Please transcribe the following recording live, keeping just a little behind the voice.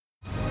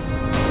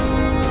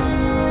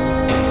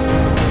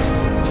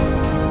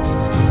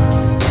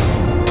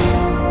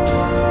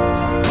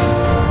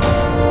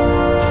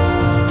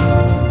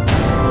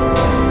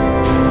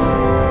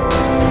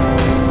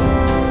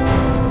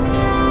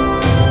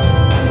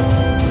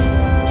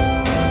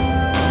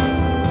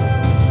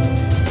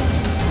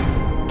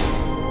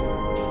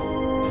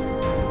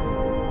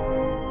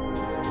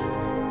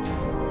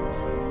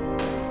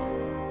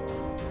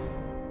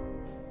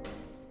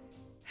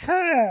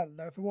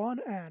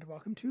everyone, and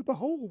welcome to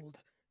Behold,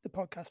 the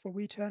podcast where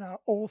we turn our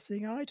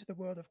all-seeing eye to the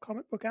world of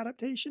comic book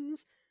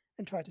adaptations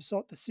and try to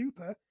sort the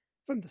super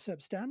from the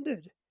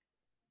substandard.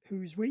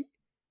 Who's we?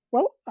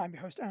 Well, I'm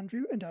your host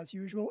Andrew, and as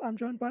usual, I'm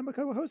joined by my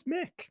co-host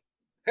Mick.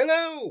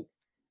 Hello!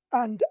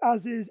 And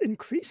as is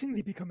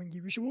increasingly becoming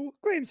usual,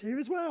 Graham's here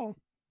as well.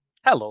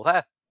 Hello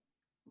there.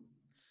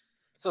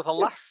 So the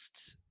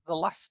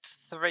last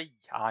three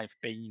I've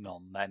been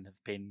on then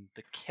have been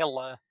The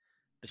Killer,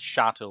 The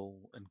Shadow,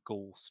 and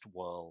Ghost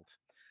World.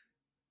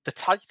 The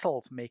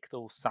titles make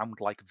those sound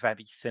like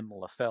very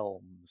similar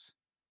films.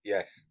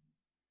 Yes.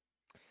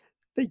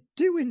 They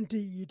do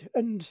indeed,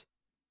 and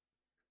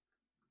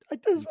I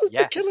suppose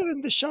Yes. The Killer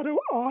and The Shadow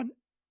aren't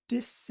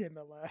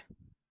dissimilar.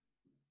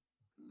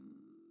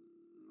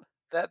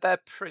 They're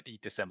pretty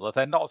dissimilar.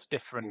 They're not as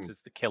different as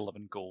The Killer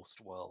and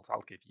Ghost World,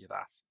 I'll give you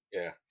that.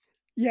 Yeah.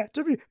 Yeah,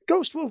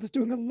 Ghost World is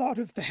doing a lot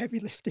of the heavy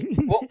lifting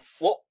in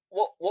this.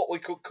 What we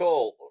could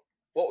call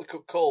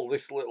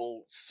this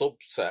little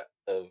subset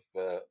of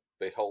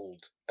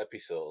Behold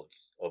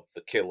episodes of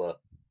The Killer,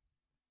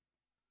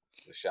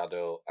 The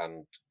Shadow,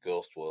 and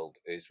Ghost World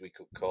is we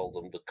could call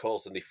them the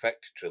Cause and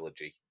Effect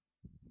trilogy.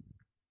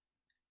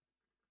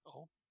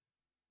 Oh.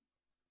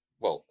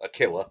 Well, a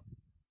killer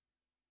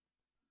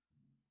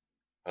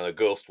and a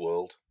Ghost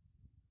World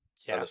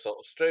and a sort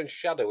of strange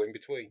shadow in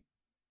between.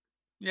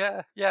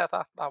 Yeah,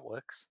 that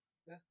works.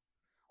 Yeah.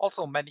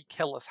 Also, many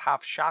killers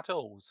have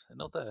shadows.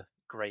 Another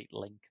great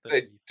link that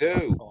They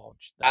do,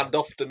 forged there. and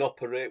often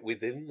operate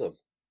within them.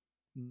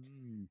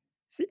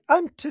 See,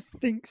 and to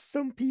think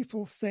some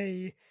people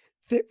say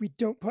that we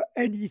don't put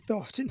any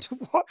thought into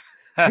what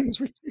things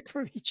we pick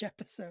for each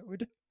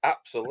episode.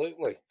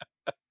 Absolutely.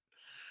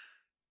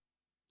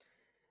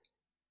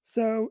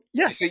 So,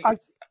 yes. You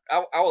see,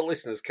 our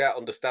listeners can't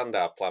understand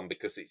our plan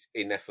because it's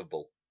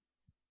ineffable.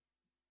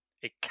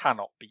 It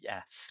cannot be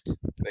effed.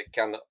 It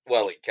can.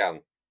 Well, it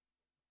can.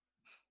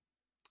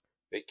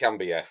 It can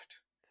be effed.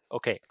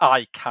 Okay,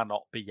 I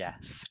cannot be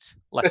effed.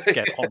 Let's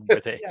get on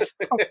with it.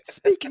 Yeah. Oh,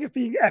 speaking of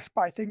being effed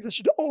by things, I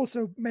should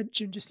also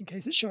mention, just in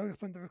case it's showing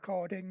up on the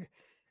recording,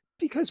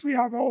 because we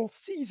are all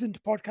seasoned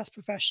podcast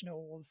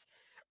professionals,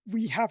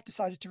 we have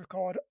decided to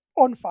record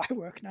on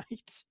Firework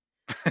Night.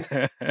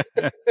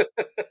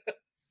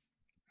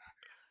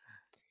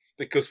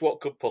 Because what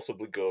could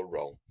possibly go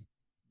wrong?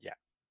 Yeah.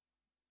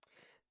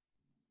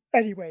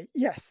 Anyway,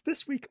 yes,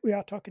 this week we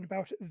are talking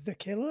about The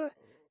Killer,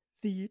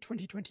 the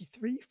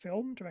 2023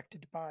 film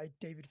directed by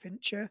David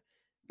Fincher,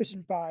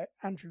 written by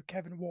Andrew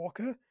Kevin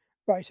Walker,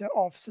 writer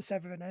of Sir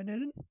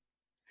Severin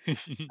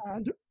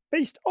and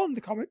based on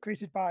the comic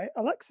created by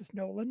Alexis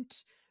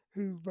Nolant,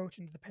 who wrote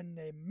under the pen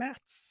name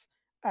Mats,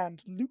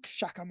 and Luke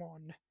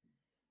Shackamon.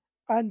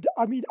 And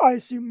I mean, I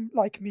assume,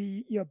 like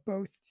me, you're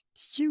both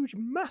huge,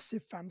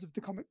 massive fans of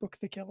the comic book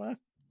The Killer.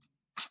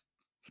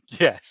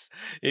 Yes,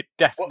 it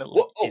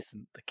definitely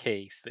isn't the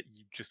case that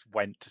you just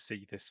went to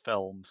see this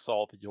film,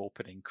 saw the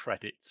opening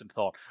credits, and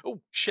thought,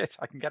 oh shit,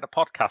 I can get a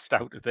podcast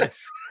out of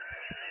this.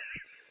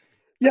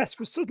 Yes,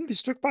 was suddenly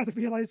struck by the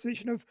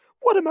realization of,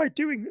 what am I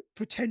doing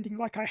pretending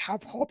like I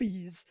have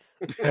hobbies?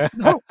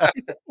 No,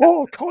 it's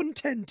all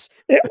content.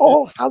 It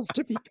all has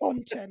to be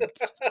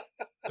content.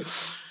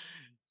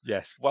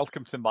 Yes,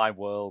 welcome to my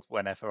world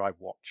whenever I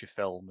watch a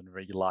film and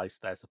realise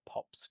there's a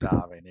pop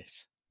star in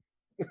it.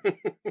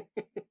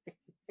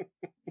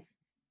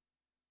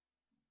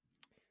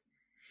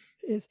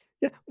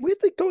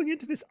 Weirdly going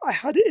into this, I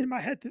had it in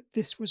my head that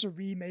this was a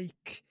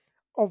remake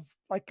of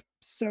like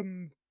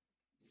some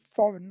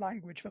foreign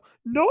language film,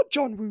 not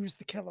John Woo's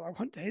The Killer.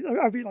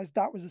 I realised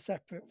that was a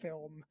separate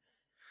film,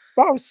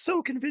 but I was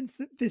so convinced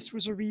that this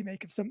was a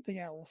remake of something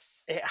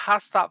else. It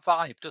has that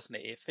vibe, doesn't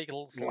it? It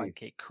feels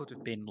like it could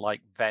have been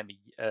like very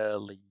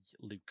early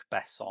Luc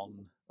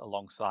Besson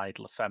alongside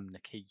La Femme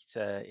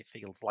Nikita. It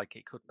feels like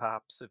it could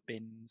perhaps have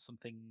been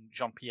something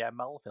Jean-Pierre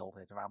Melville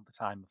did around the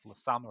time of Le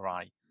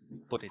Samurai,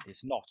 but it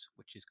is not,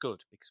 which is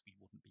good because we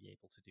wouldn't be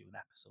able to do an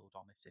episode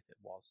on it if it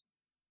was.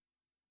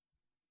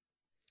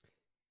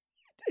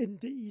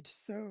 Indeed,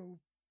 so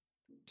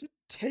to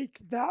take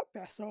that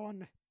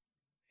Besson.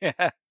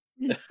 Yeah.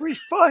 We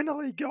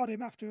finally got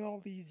him after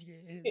all these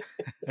years.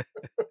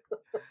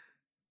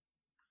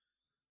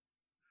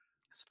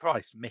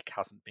 Surprised Mick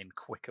hasn't been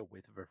quicker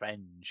with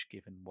revenge,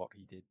 given what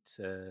he did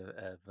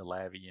to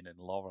Valerian and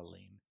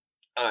Laureline.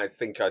 I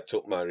think I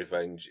took my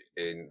revenge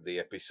in the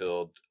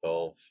episode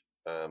of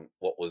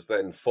what was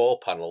then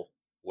 4Panel,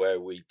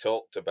 where we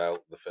talked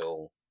about the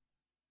film.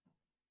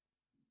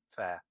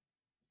 Fair.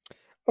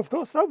 Of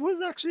course, that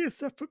was actually a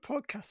separate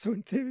podcast, so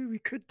in theory we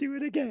could do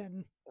it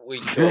again. We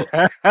could.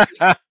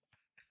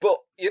 But,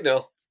 you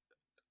know,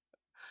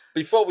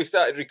 before we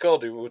started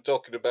recording, we were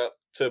talking about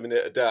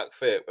Terminator Dark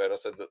Fate, where I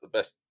said that the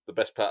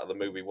best part of the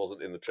movie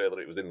wasn't in the trailer,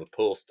 it was in the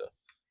poster.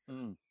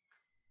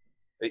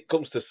 It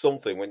comes to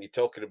something when you're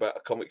talking about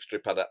a comic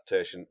strip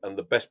adaptation, and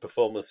the best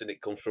performance in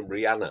it comes from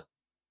Rihanna.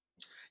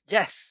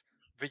 Yes,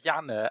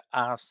 Rihanna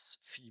as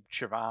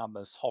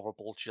Futurama's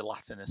horrible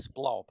gelatinous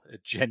blob, a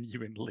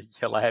genuinely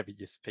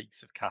hilarious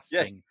piece of casting.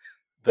 Yes.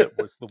 that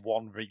was the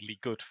one really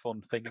good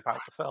fun thing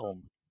about the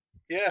film.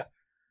 Yeah.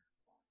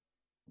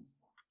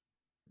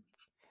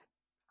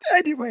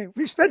 Anyway,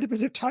 we've spent a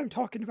bit of time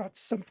talking about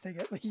something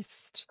at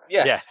least.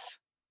 Yes.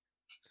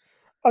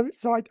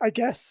 So I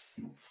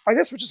guess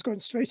we're just going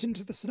straight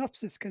into the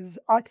synopsis because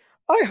I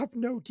have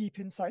no deep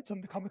insights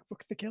on the comic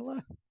book The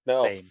Killer.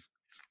 No. Same.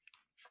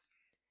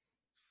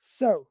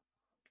 So,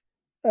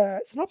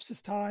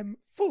 synopsis time.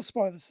 Full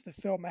spoilers for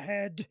the film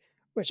ahead,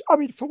 which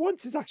for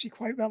once is actually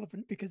quite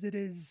relevant because it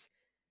is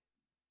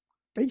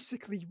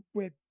basically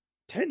we're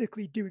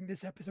technically doing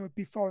this episode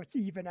before it's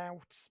even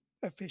out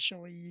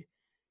officially.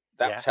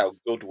 That's how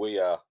good we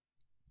are.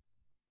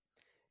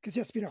 Because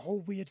it's been a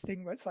whole weird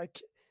thing where it's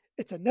like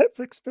it's a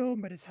Netflix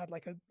film, but it's had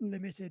like a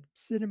limited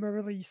cinema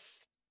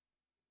release.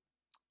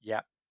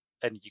 Yeah,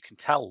 and you can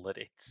tell that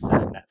it's a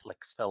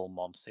Netflix film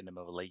on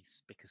cinema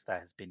release because there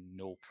has been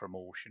no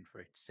promotion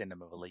for its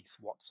cinema release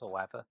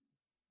whatsoever.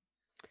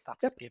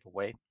 That's a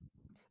giveaway.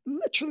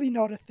 Literally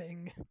not a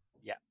thing.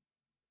 Yeah.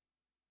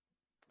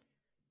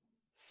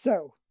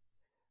 So,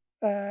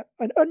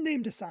 an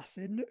unnamed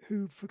assassin,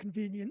 who for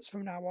convenience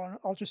from now on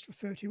I'll just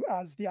refer to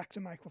as the actor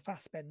Michael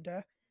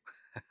Fassbender,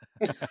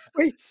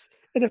 waits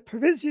in a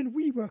Parisian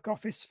WeWork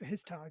office for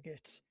his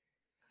target.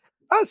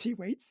 As he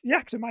waits, the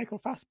actor Michael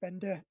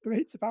Fassbender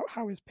narrates about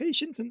how his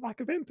patience and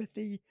lack of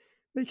empathy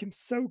make him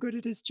so good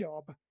at his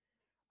job.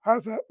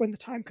 However, when the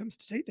time comes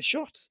to take the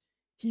shot,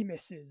 he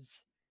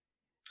misses.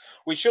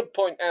 We should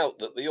point out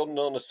that the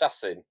unknown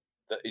assassin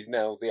that is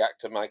now the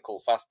actor Michael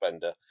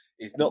Fassbender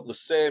is not the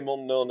same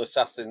unknown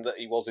assassin that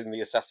he was in the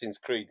Assassin's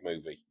Creed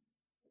movie.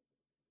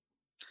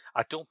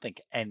 I don't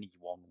think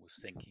anyone was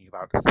thinking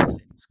about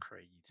Assassin's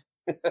Creed.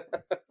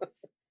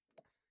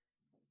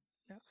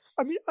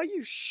 Are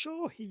you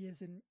sure he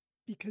isn't?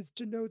 Because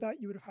to know that,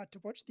 you would have had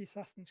to watch the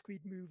Assassin's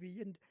Creed movie,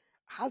 and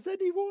has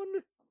anyone?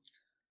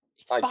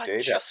 It's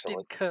by Justin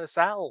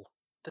Kurzel,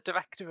 the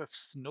director of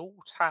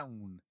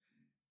Snowtown.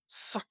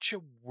 Such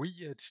a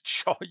weird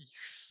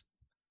choice.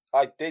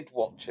 I did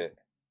watch it.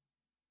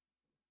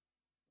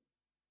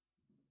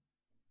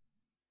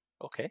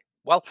 Okay,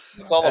 well,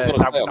 that's all I'm going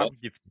to say on it.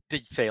 You've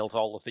detailed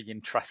all of the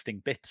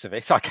interesting bits of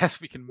it. I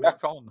guess we can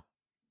move on.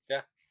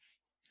 Yeah.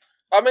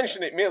 I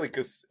mention it merely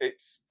because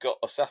it's got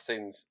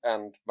assassins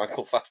and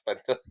Michael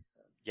Fassbender.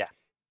 Yeah.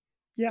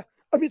 Yeah.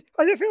 I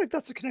feel like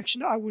that's a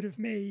connection I would have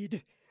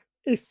made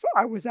if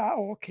I was at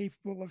all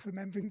capable of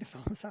remembering the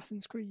film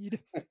Assassin's Creed.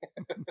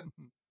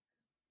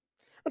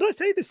 And I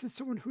say this as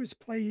someone who has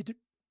played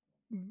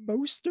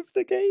most of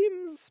the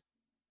games.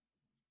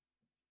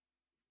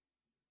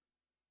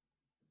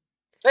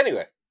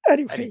 Anyway.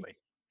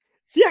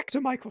 The actor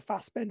Michael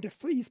Fassbender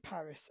flees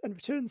Paris and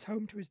returns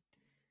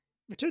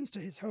to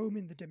his home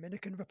in the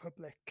Dominican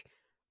Republic,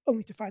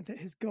 only to find that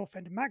his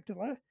girlfriend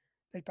Magdala,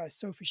 played by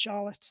Sophie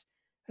Charlotte,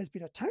 has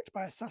been attacked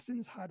by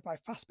assassins hired by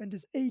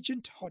Fassbender's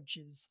agent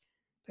Hodges,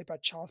 played by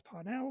Charles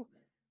Parnell,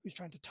 who's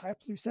trying to tie up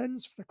loose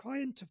ends for the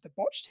client of the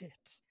botched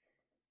hit.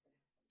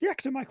 The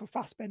actor Michael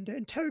Fassbender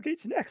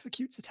interrogates and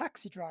executes a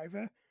taxi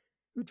driver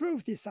who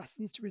drove the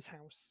assassins to his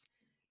house,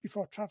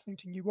 before travelling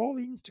to New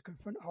Orleans to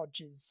confront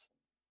Hodges.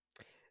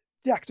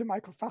 The actor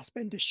Michael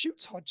Fassbender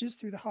shoots Hodges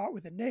through the heart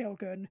with a nail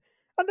gun,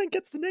 and then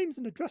gets the names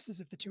and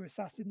addresses of the two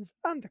assassins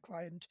and the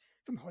client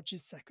from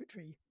Hodges'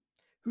 secretary,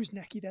 whose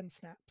neck he then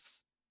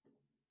snaps.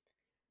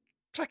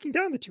 Tracking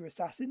down the two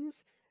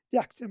assassins, the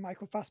actor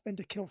Michael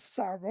Fassbender kills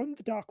Sauron,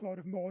 the Dark Lord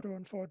of Mordor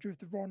and forger of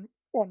the One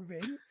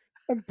Ring,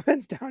 and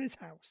burns down his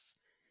house.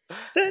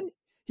 Then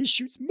he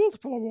shoots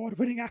multiple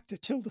award-winning actor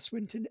Tilda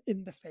Swinton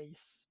in the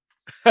face.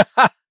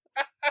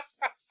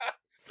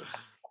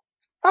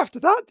 After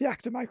that, the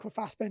actor Michael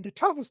Fassbender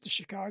travels to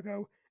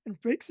Chicago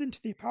and breaks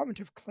into the apartment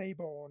of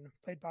Claiborne,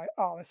 played by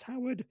Arliss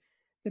Howard,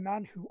 the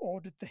man who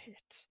ordered the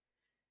hit.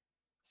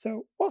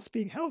 So, whilst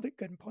being held at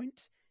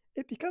gunpoint,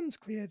 it becomes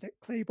clear that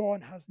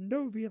Claiborne has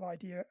no real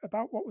idea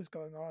about what was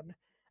going on,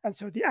 and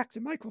so the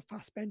actor Michael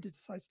Fassbender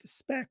decides to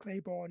spare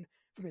Claiborne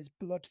from his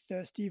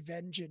bloodthirsty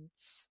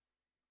vengeance.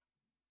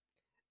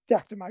 The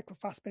actor Michael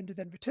Fassbender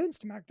then returns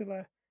to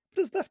Magdala,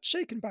 but is left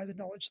shaken by the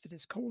knowledge that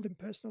his cold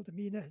impersonal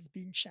demeanour has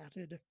been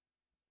shattered.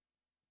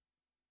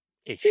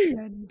 Ish. The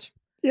end.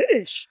 Yeah,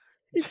 ish.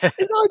 His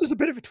eye does a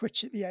bit of a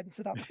twitch at the end,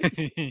 so that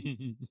makes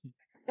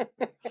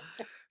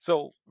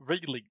So,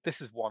 really,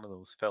 this is one of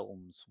those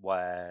films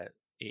where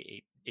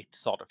it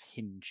sort of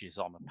hinges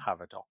on a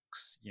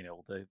paradox. You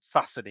know, the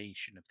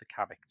fascination of the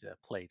character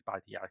played by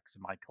the actor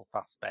Michael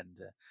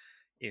Fassbender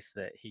is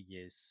that he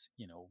is,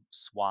 you know,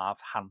 suave,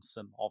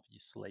 handsome,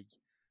 obviously,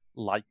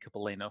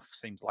 likable enough,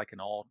 seems like an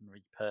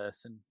ordinary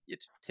person.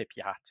 You'd tip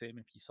your hat to him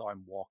if you saw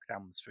him walk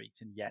down the street,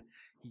 and yet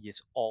he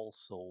is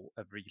also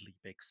a really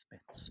big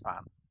Smiths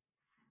fan.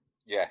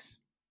 Yes.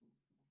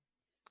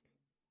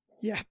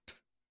 Yep.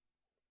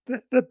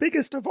 The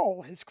biggest of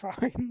all his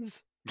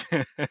crimes.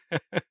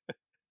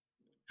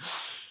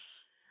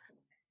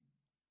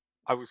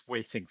 I was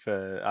waiting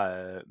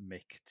for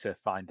Mick to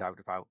find out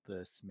about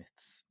the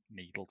Smiths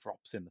needle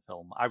drops in the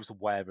film. I was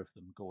aware of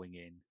them going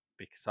in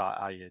because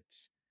I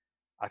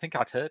think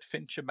I'd heard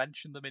Fincher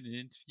mention them in an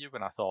interview,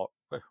 and I thought,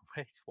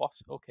 wait, what?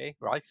 Okay,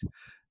 right.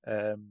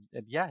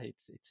 And yeah,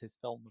 it's his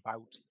film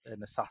about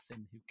an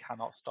assassin who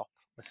cannot stop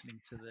listening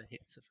to the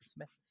hits of the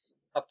Smiths.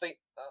 I think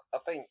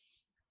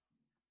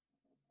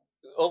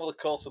over the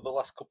course of the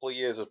last couple of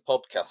years of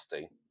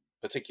podcasting,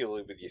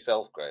 particularly with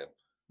yourself, Graham,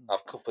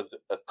 I've covered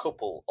a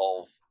couple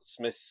of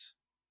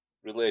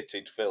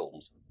Smiths-related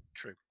films.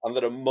 True. And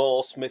there are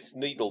more Smiths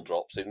needle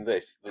drops in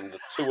this than the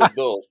two of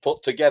those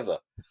put together.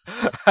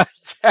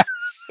 Yes.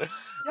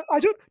 Yeah, I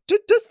don't.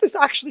 Does this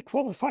actually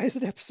qualify as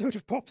an episode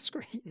of Pop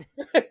Screen?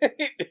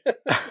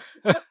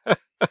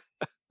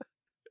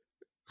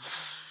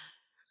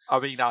 I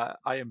mean, I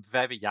am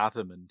very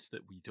adamant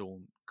that we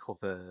don't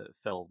cover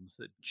films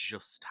that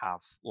just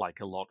have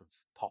like a lot of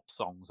pop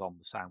songs on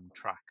the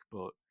soundtrack,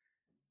 but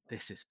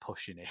this is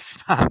pushing it,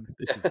 man.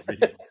 This is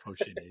really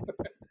pushing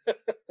it.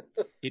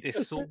 It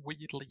is so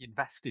weirdly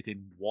invested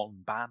in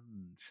one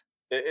band.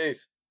 It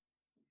is.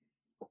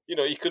 You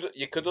know, you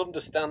could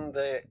understand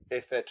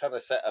if they're trying to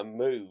set a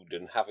mood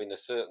and having a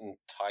certain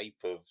type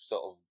of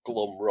sort of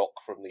glum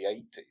rock from the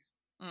 80s.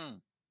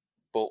 Mm.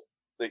 But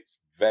it's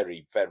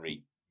very,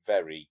 very,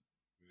 very,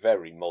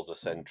 very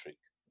Mozart-centric.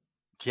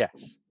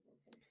 Yes.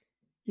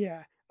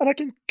 Yeah, and I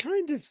can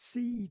kind of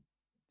see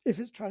if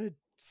it's trying to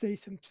say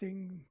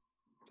something,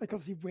 like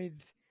obviously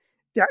with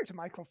the actor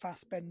Michael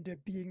Fassbender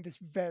being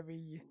this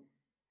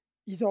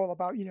he's all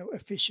about,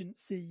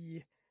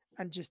 efficiency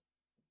and just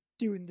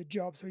doing the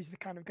job. So he's the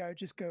kind of guy who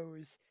just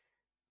goes,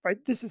 right,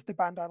 this is the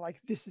band I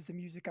like, this is the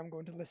music I'm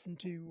going to listen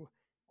to,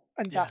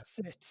 and that's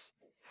it.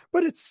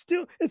 But it's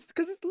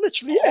because it's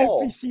literally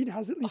every scene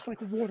has at least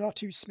like one or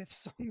two Smith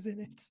songs in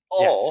it.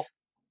 Or,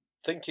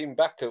 thinking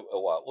back a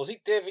while, was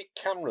it David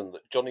Cameron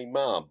that Johnny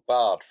Marr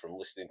barred from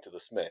listening to the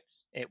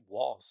Smiths? It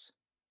was.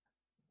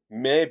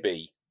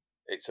 Maybe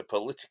it's a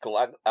political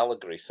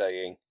allegory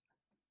saying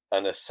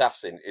an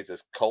assassin is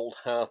as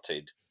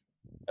cold-hearted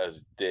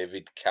as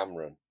David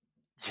Cameron.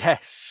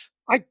 Yes.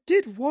 I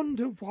did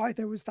wonder why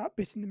there was that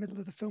bit in the middle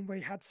of the film where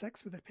he had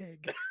sex with a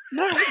pig.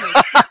 No, it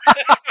makes sense.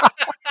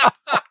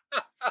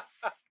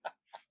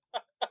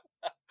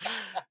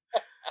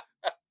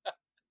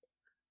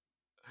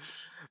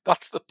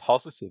 That's the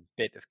positive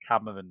bit of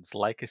Cameron's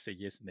legacy,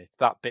 isn't it?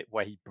 That bit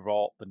where he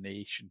brought the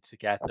nation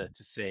together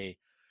to say,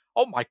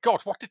 oh my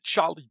God, what did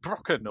Charlie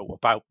Brooker know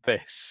about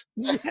this?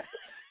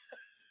 Yes.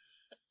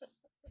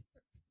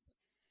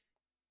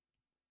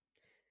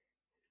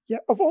 Yeah,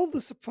 of all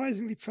the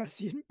surprisingly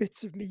prescient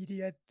bits of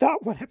media,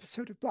 that one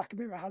episode of Black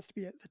Mirror has to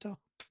be at the top.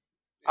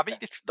 I mean,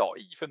 it's not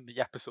even the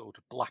episode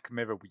of Black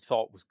Mirror we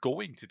thought was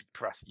going to be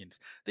prescient.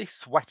 They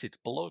sweated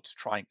blood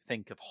trying to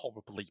think of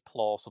horribly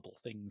plausible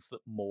things that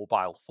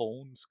mobile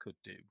phones could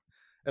do.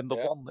 And the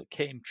one that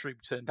came true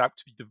turned out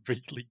to be the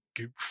really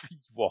goofy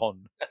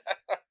one.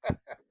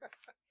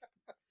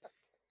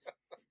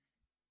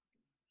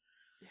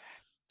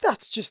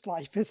 That's just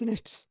life, isn't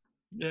it?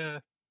 Yeah.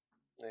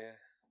 Yeah.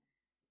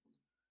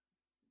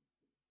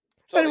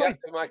 So anyway, the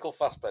actor Michael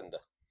Fassbender.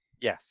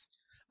 Yes.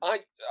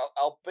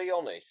 I'll be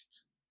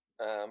honest.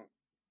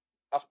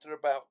 After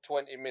about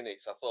 20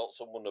 minutes, I thought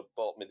someone had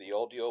bought me the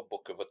audio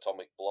book of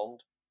Atomic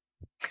Blonde.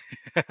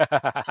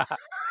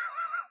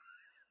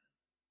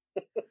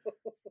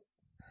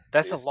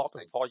 There's a lot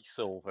of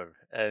voiceover,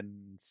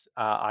 and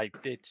I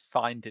did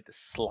find it a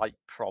slight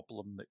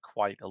problem that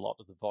quite a lot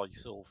of the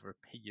voiceover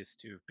appears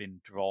to have been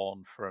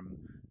drawn from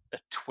a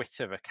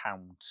Twitter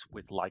account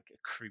with like a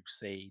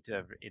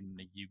Crusader in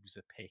the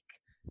user pick,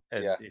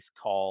 and is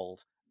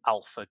called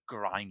Alpha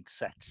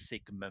Grindset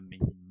Sigma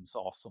Memes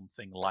or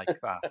something like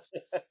that.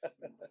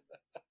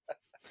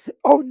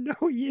 Oh no,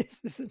 he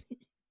is, isn't he?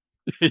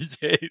 He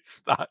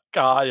is that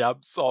guy,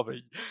 I'm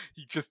sorry.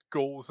 He just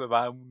goes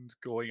around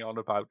going on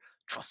about,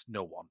 trust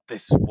no one,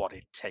 this is what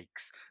it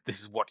takes. This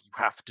is what you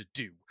have to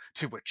do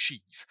to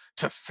achieve,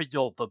 to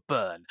feel the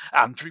burn.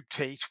 Andrew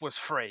Tate was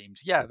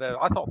framed. Yeah,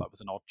 I thought that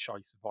was an odd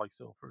choice of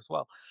voiceover as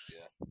well.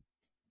 Yeah.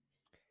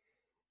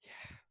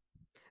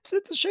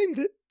 It's a shame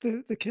that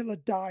the killer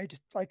died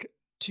like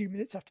 2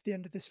 minutes after the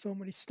end of this film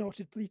when he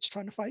snorted bleach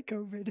trying to fight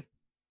COVID.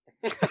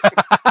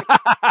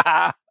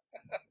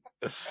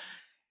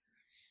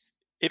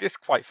 It is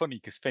quite funny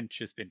because Finch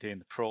has been doing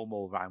the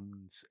promo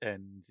rounds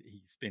and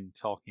he's been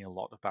talking a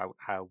lot about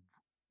how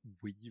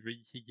weary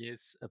he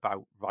is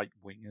about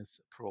right-wingers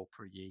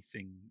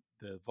appropriating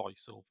the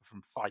voiceover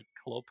from Fight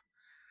Club.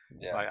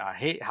 Yeah. Like,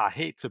 I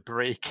hate to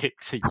break it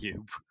to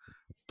you,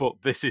 but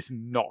this is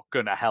not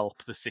going to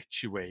help the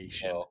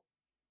situation.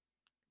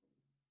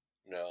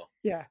 No.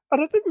 Yeah, and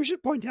I think we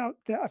should point out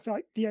that I feel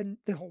like the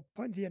whole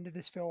point of the end of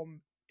this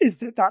film is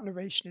that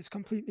narration is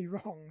completely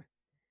wrong.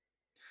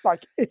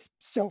 Like, it's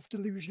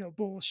self-delusional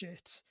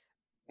bullshit,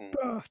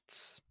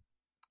 but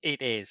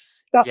it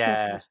is. That's not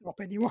going to stop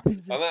anyone. And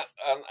that's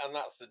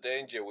the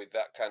danger with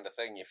that kind of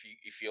thing.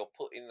 If you're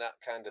putting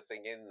that kind of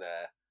thing in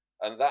there,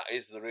 and that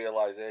is the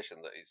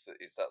realization that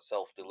it's that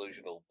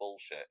self-delusional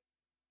bullshit.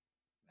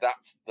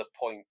 That's the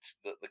point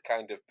that the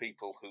kind of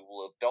people who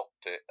will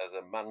adopt it as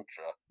a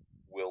mantra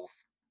will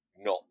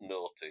not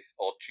notice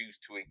or choose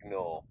to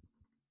ignore.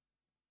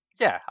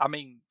 Yeah, I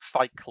mean,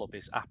 Fight Club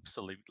is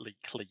absolutely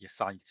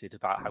clear-sighted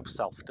about how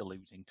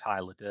self-deluding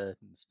Tyler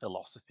Durden's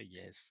philosophy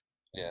is.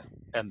 Yeah.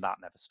 And that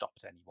never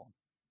stopped anyone.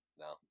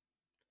 No.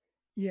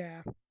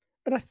 Yeah.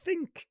 And I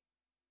think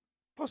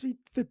possibly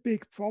the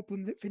big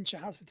problem that Fincher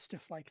has with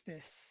stuff like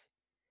this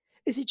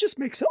is he just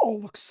makes it all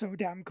look so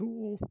damn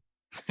cool.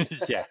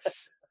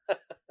 Yes.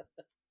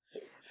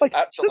 Like,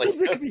 Actually,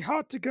 sometimes it can be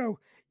hard to go,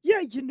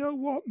 yeah, you know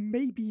what,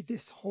 maybe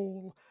this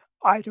whole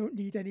I don't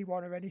need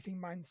anyone or anything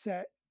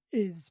mindset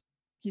is,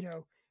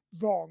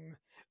 wrong.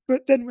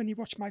 But then when you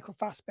watch Michael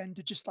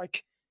Fassbender just,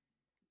 like,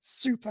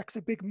 suplex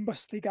a big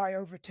muscly guy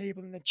over a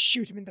table and then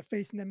shoot him in the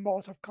face and then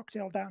Molotov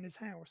cocktail down his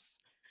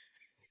house.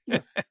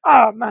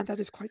 Oh man, that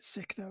is quite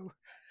sick though.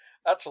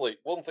 Actually,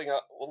 one thing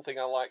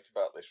I liked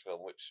about this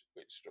film, which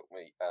struck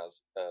me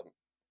as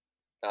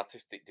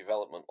artistic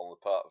development on the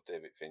part of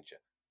David Fincher.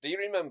 Do you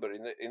remember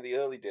in the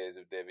early days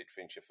of David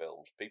Fincher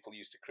films, people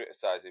used to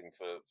criticize him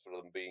for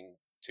them being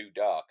too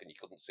dark and you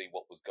couldn't see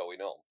what was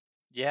going on?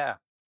 Yeah.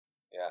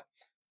 Yeah.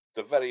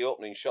 The very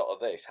opening shot of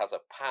this has a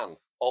pan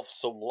of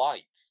some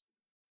lights.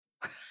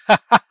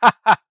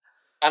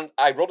 And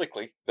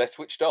ironically, they're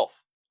switched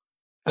off.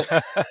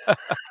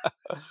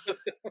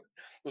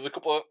 There's a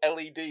couple of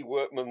LED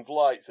workman's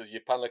lights as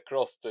you pan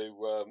across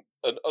to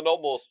an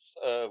almost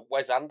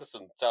Wes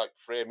Anderson type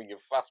framing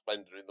of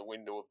Fassbender in the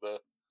window of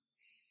the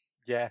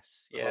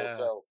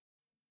hotel.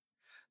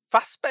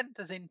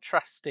 Fassbender's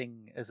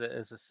interesting as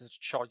a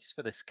choice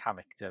for this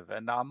character,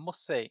 and I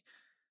must say,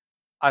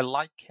 I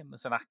like him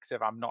as an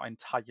actor. I'm not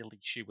entirely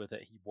sure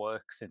that he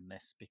works in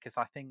this because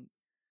I think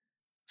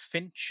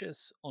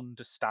Fincher's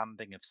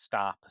understanding of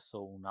star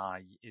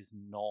personae is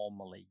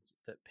normally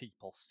that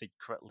people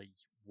secretly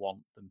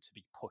want them to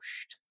be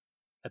pushed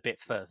a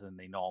bit further than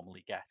they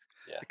normally get.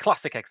 Yeah. The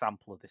classic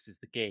example of this is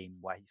The Game,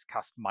 where he's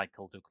cast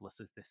Michael Douglas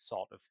as this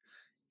sort of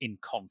in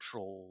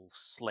control,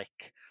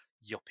 slick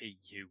yuppie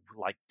who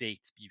like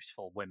dates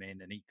beautiful women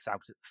and eats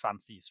out at the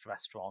fanciest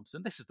restaurants.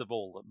 And this is the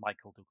role that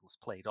Michael Douglas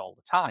played all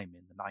the time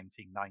in the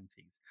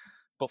 1990s.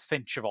 But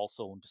Fincher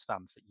also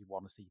understands that you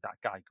want to see that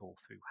guy go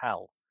through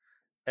hell.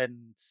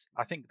 And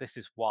I think this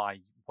is why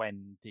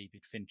when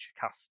David Fincher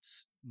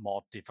casts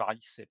more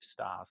divisive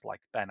stars like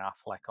Ben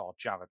Affleck or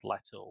Jared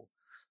Leto,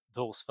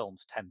 those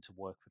films tend to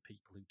work for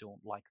people who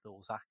don't like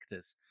those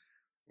actors.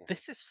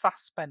 This is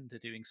Fassbender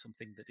doing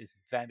something that is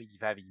very,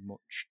 very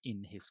much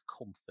in his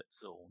comfort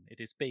zone. It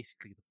is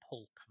basically the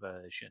pulp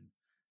version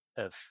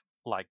of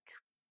like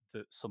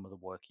some of the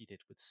work he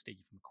did with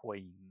Steve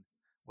McQueen,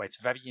 where it's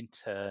very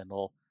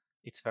internal,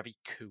 it's very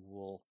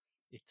cool,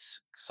 it's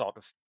sort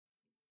of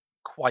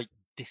quite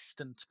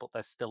distant, but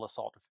there's still a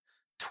sort of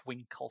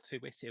twinkle to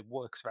it. It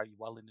works very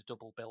well in a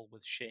double bill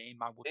with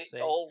Shame, I would say.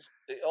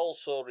 It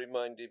also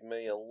reminded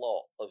me a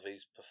lot of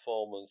his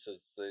performance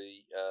as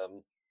the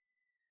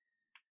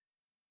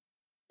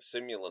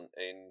simulant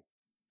in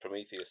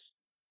Prometheus.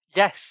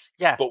 Yes,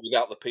 yeah. But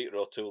without the Peter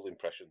O'Toole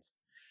impressions.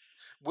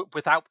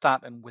 Without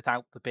that, and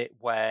without the bit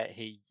where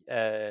he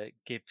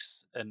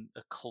gives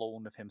a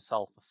clone of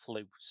himself a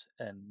flute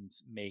and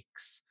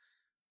makes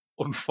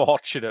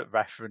unfortunate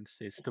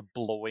references to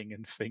blowing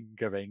and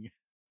fingering.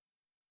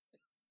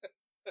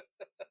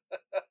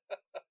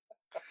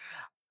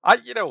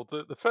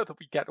 The further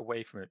we get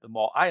away from it, the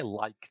more I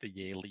like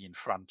the Alien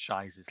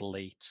franchise's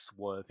late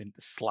swerve into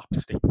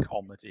slapstick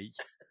comedy.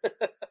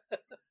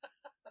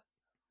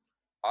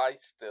 I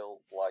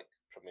still like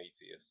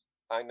Prometheus.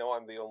 I know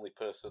I'm the only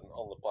person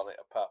on the planet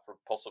apart from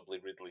possibly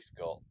Ridley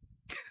Scott.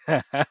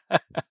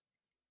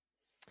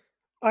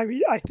 I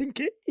mean, I think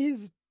it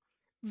is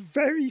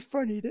very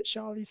funny that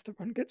Charlize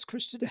Theron gets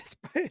crushed to death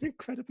by an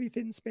incredibly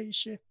thin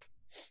spaceship.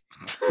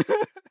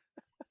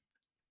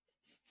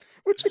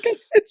 Which again,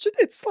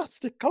 it's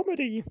slapstick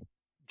comedy.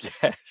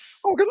 Yes.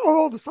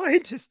 All the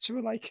scientists who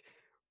are like,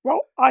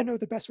 well, I know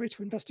the best way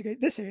to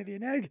investigate this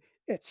alien egg.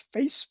 It's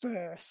face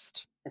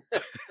first.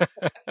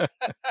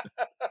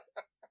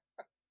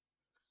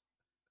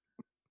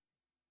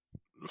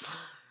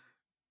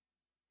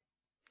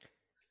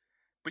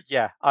 But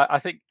yeah, I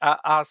think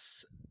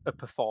as a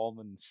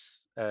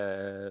performance,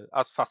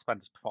 as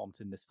Fassbender's performance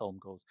in this film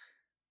goes,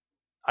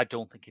 I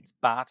don't think it's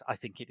bad. I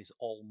think it is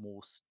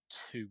almost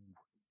too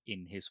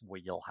in his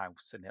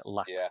wheelhouse, and it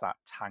lacks that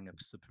tang of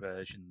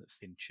subversion that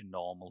Fincher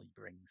normally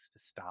brings to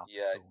star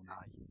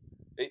personae.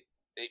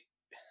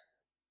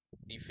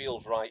 He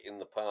feels right in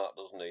the part,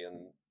 doesn't he?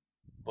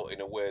 But in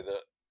a way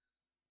that,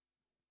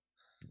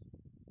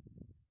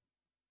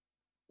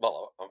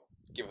 well,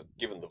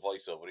 given the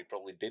voiceover, he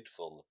probably did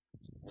phone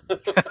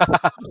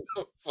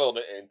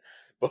it in.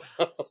 But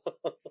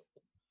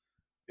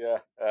yeah,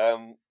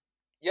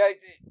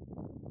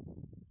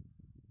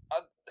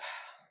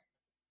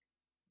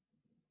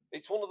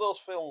 it's one of those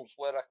films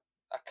where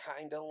I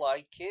kind of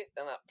like it,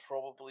 and I'd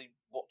probably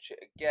watch it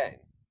again.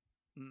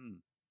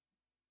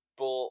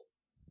 But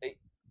it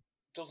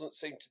doesn't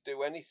seem to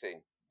do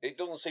anything. It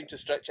doesn't seem to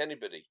stretch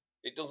anybody.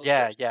 It doesn't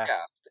stretch the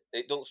cast.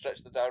 It doesn't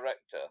stretch the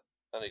director,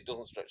 and it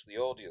doesn't stretch the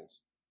audience.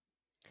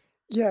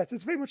 Yeah,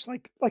 it's very much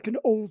like an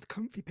old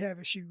comfy pair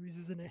of shoes,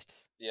 isn't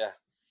it? Yeah.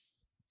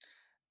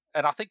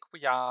 And I think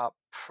we are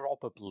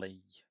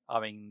probably, I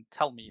mean,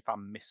 tell me if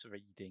I'm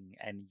misreading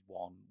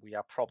anyone, we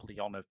are probably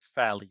on a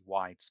fairly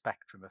wide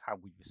spectrum of how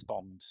we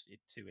respond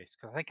to it.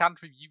 Because I think,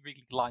 Andrew, you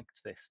really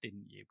liked this,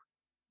 didn't you?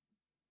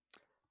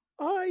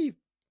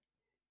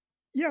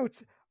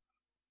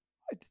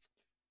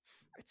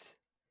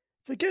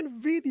 It's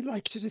again really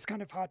liked it is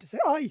kind of hard to say.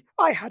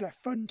 I had a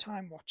fun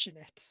time watching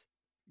it.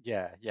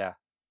 Yeah.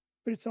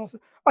 But it's also,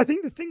 I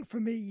think the thing for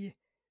me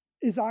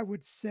is I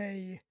would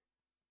say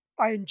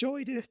I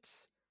enjoyed it.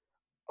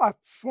 I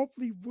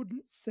probably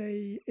wouldn't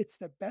say it's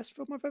the best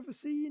film I've ever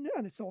seen,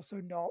 and it's also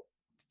not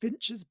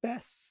Fincher's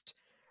best.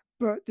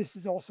 But this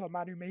is also a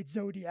man who made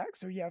Zodiac,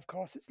 so yeah, of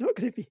course, it's not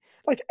going to be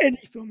like any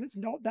film that's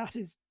not that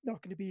is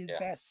not going to be his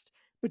best.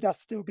 But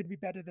that's still going to be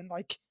better than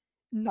like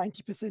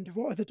 90% of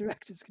what other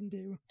directors can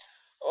do.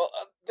 Well,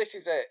 this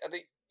is it, and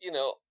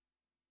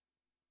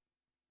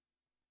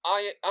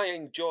I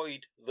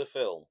enjoyed the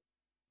film.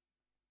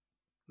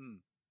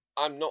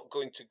 I'm not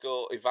going to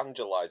go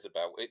evangelize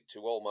about it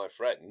to all my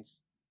friends.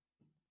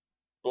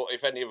 But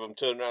if any of them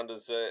turn around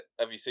and say,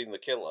 "Have you seen The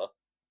Killer?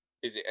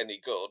 Is it any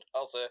good?"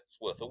 I'll say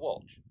it's worth a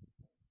watch.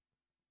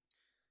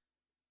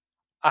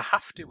 I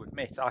have to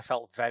admit, I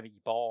felt very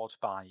bored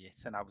by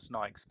it, and I was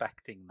not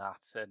expecting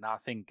that. And I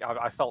think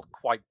I felt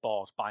quite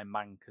bored by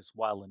Mank as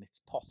well. And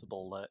it's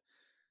possible that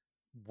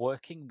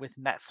working with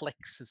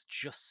Netflix has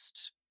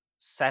just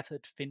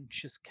severed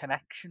Fincher's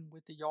connection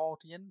with the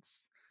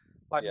audience.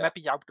 Like,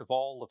 maybe out of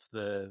all of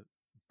the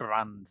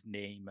brand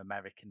name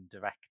American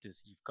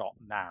directors you've got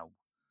now,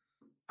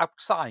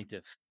 outside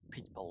of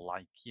people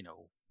like,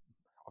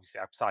 obviously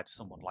outside of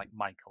someone like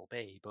Michael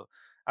Bay, but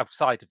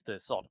outside of the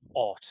sort of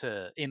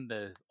auteur, in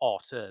the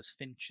auteurs,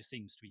 Fincher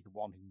seems to be the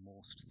one who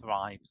most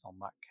thrives on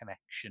that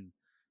connection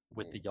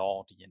with the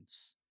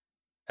audience.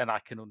 And I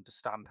can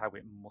understand how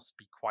it must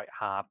be quite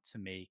hard to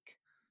make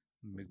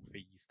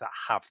movies that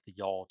have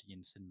the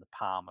audience in the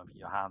palm of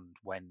your hand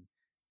when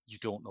you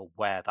don't know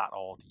where that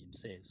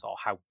audience is or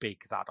how big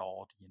that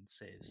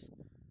audience is.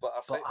 But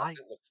I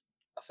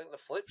think the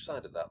flip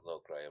side of that,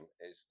 though, Graham,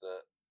 is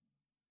that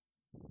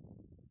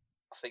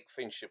I think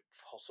Fincher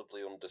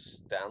possibly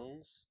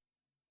understands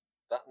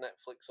that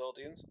Netflix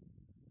audience,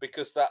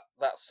 because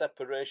that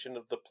separation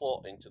of the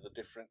plot into the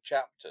different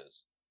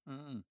chapters,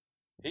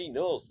 he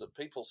knows that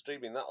people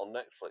streaming that on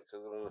Netflix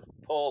are going to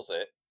pause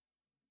it,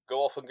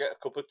 go off and get a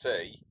cup of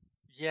tea,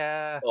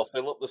 or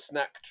fill up the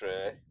snack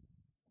tray.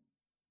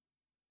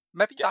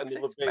 Maybe that's it.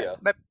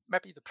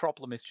 Maybe the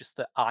problem is just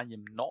that I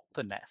am not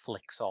the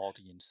Netflix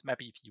audience.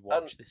 Maybe if you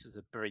watch this as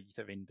a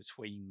breather in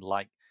between,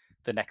 like,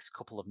 the next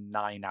couple of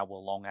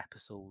 9-hour-long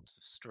episodes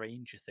of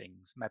Stranger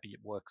Things, maybe it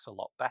works a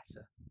lot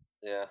better.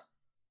 Yeah.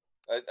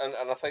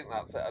 And I think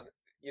that's it.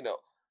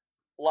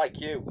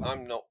 Like you,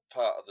 I'm not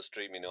part of the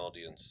streaming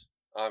audience.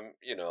 I'm,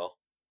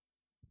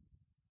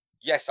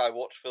 yes, I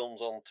watch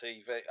films on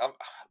TV.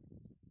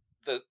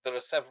 There are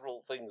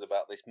several things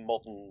about this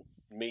modern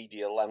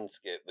media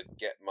landscape that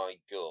get my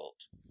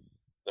goat.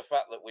 The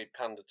fact that we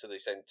pander to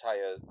this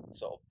entire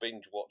sort of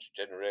binge watch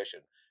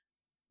generation,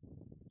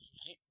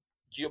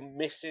 you're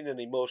missing an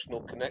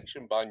emotional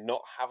connection by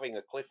not having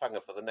a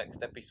cliffhanger for the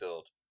next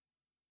episode.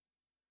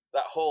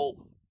 That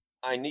whole,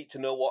 I need to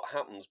know what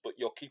happens, but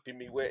you're keeping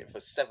me waiting for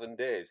 7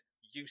 days,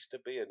 used to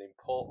be an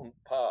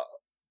important part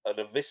and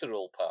a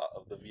visceral part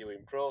of the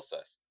viewing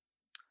process.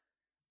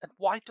 And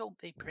why don't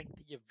they bring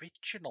the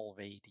original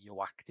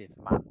Radioactive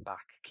Man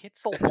back?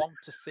 Kids will want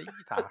to see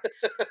that.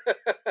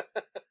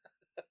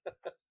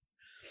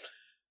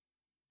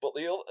 But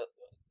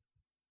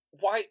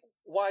why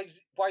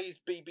is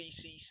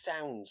BBC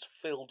Sounds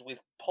filled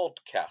with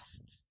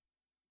podcasts?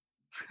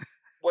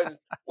 When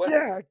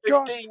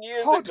 15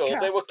 years ago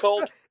they were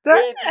called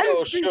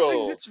radio shows.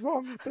 Everything that's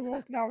wrong with the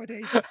world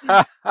nowadays is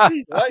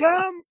these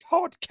damn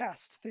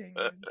podcast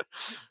things.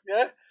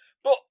 Yeah,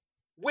 but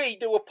we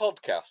do a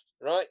podcast,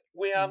 right?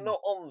 We are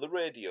not on the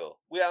radio.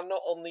 We are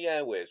not on the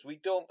airwaves. We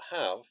don't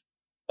have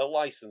a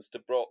license to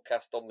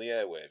broadcast on the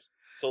airwaves.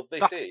 So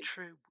that's is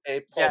true.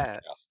 A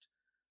podcast.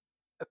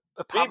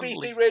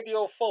 BBC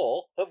Radio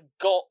 4 have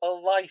got a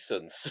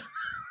license.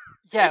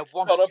 Yeah,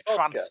 once you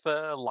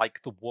transfer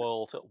like the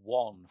World at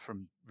One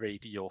from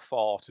Radio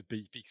 4 to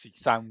BBC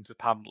Sounds,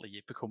 apparently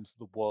it becomes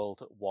the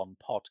World at One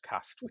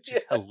podcast, which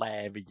is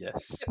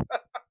hilarious.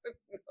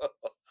 No.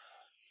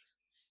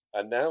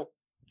 And now,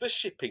 the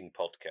Shipping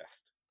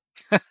Podcast.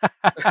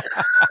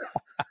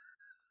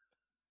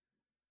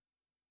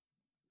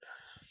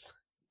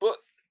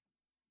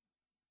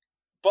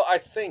 But I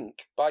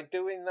think by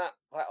doing that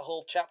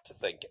whole chapter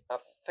thing, I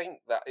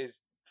think that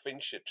is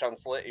Fincher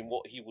translating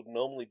what he would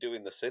normally do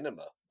in the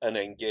cinema and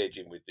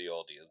engaging with the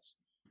audience.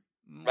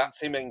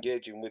 That's him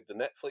engaging with the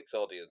Netflix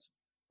audience.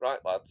 Right,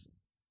 lads,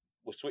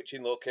 we're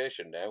switching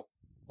location now.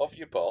 Off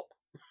your pop.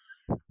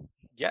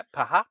 Yeah,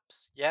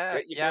 perhaps. Yeah.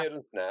 Get your beer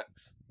and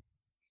snacks.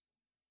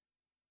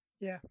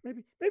 Yeah,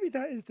 maybe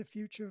that is the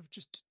future of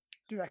just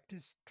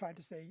directors trying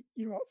to say,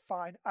 you know what,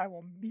 fine, I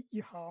will meet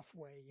you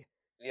halfway.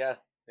 Yeah.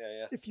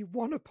 If you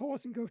want to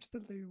pause and go to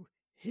the loo,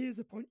 here's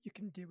a point you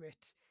can do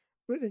it.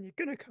 But then you're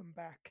going to come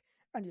back,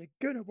 and you're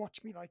gonna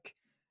watch me like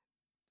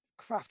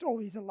craft all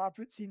these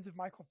elaborate scenes of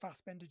Michael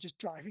Fassbender just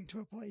driving to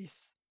a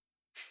place.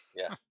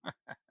 Yeah.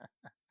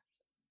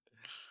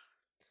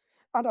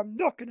 And I'm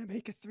not gonna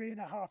make a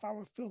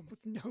 3.5-hour film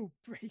with no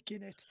break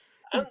in it,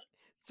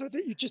 so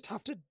that you just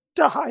have to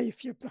die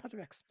if your bladder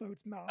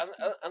explodes, Marty.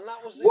 And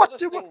that was the other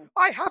thing.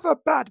 I have a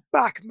bad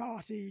back,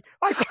 Marty.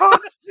 I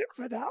can't sit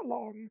for that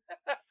long.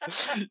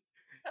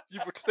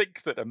 You would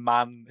think that a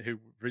man who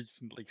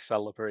recently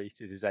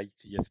celebrated his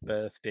 80th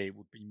birthday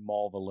would be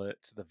more alert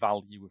to the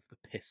value of the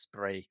piss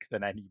break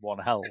than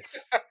anyone else.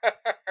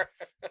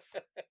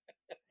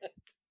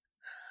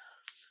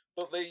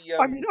 But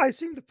I mean, I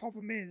assume the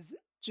problem is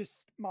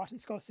just Martin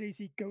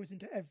Scorsese goes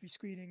into every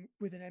screening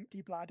with an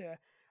empty bladder,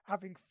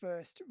 having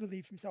first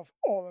relieved himself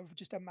all over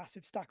just a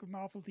massive stack of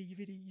Marvel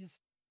DVDs.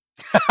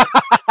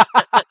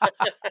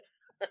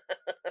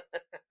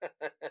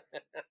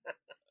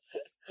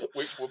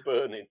 Which were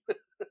burning.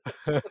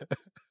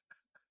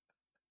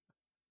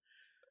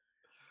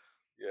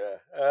 Yeah.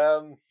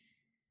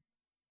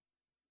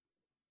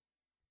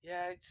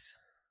 Yeah,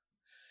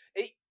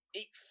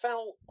 it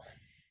felt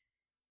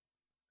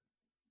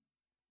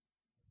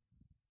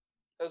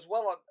as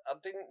well. I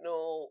didn't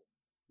know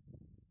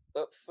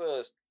at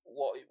first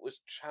what it was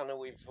trying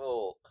to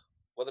evoke,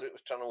 whether it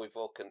was trying to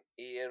evoke an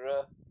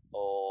era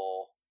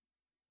or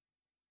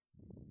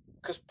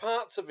because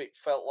parts of it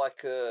felt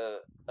like a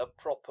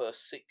proper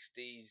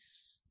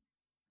 60s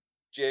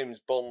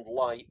James Bond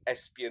light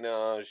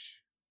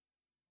espionage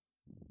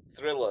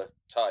thriller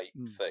type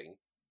thing,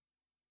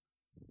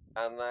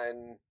 and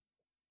then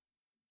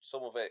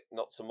some of it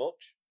not so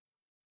much.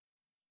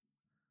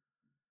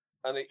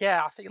 And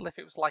I feel if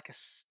it was like a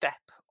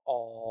step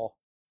or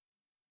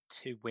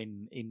two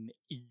in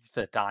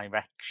either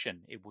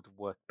direction, it would have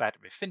worked better.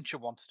 If Fincher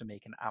wants to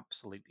make an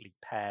absolutely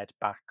pared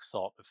back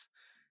sort of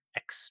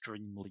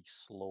extremely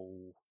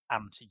slow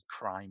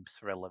anti-crime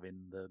thriller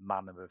in the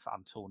manner of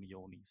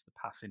Antonioni's The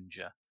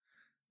Passenger,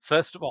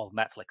 first of all,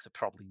 Netflix are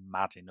probably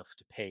mad enough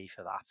to pay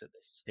for that at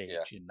this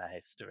stage in their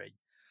history.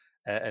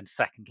 And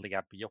secondly,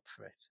 I'd be up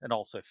for it. And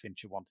also, if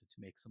Fincher wanted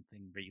to make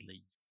something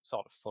really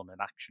sort of fun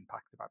and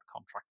action-packed about a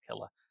contract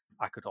killer,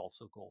 I could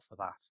also go for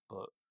that.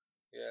 But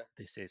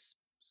this is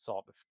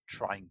sort of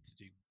trying to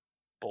do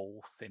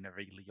both in a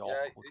really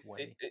awkward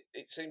way.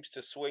 It seems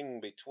to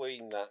swing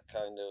between that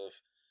kind of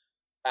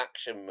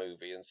action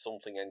movie and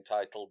something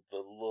entitled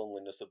The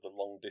Loneliness of the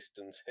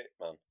Long-Distance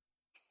Hitman.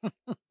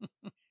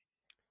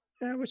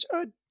 Yeah, which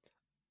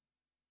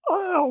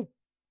I'll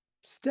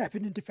step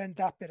in and defend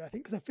that bit, I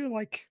think, because I feel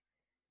like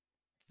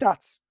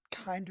that's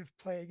kind of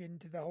playing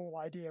into the whole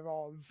idea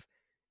of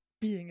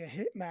being a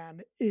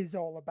hitman is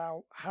all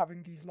about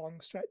having these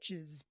long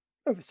stretches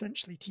of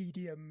essentially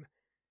tedium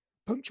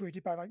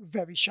punctuated by like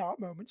very sharp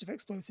moments of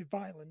explosive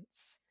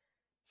violence.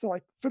 So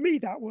like for me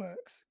that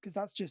works because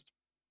that's just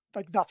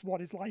like that's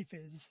what his life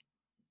is.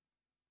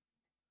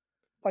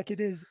 Like it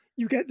is,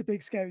 you get the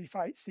big scary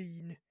fight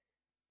scene,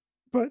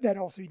 but then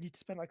also you need to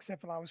spend like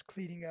several hours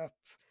cleaning up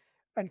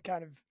and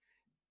kind of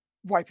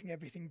wiping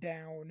everything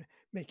down,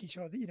 making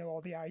sure that, you know,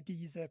 all the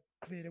IDs are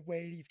cleared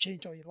away, you've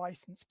changed all your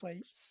license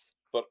plates.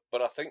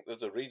 But I think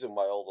there's a reason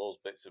why all those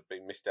bits have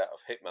been missed out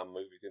of Hitman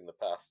movies in the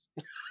past.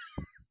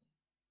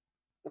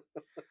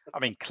 I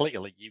mean,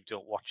 clearly you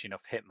don't watch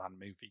enough Hitman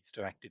movies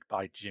directed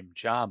by Jim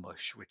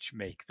Jarmusch, which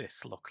make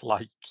this look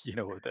like, you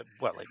know, it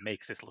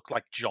makes this look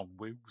like John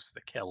Woo's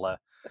The Killer.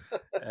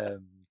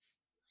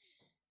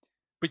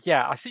 But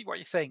yeah, I see what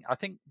you're saying. I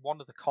think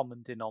one of the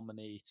common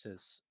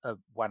denominators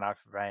when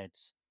I've read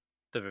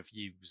the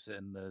reviews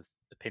and the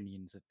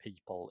opinions of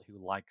people who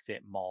liked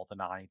it more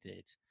than I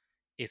did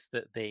is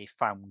that they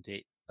found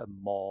it a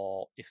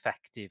more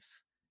effective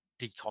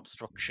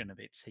deconstruction of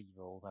its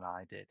hero than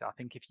I did. I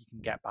think if you can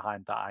get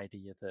behind that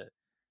idea that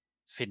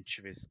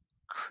Fincher is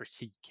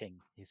critiquing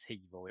his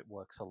hero, it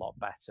works a lot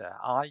better.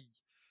 I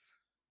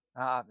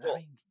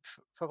mean,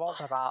 for all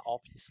there are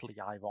obviously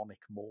ironic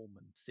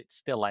moments, it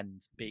still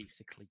ends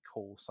basically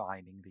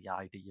co-signing the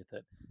idea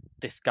that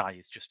this guy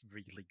is just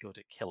really good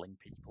at killing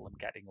people and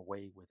getting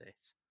away with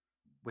it,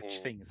 which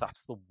things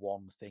that's the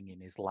one thing in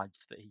his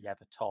life that he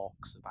ever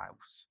talks about.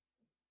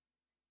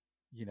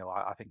 You know,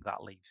 I think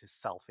that leaves his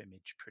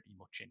self-image pretty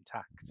much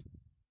intact.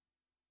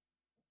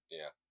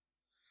 Yeah.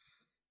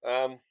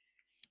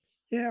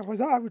 Yeah,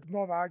 whereas I would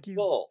more argue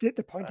that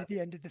the point at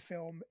the end of the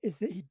film is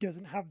that he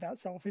doesn't have that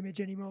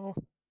self-image anymore.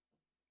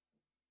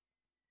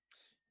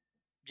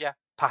 Yeah,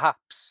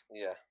 perhaps.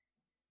 Yeah.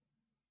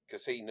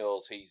 Because he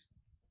knows he's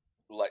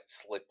let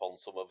slip on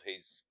some of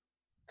his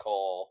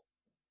core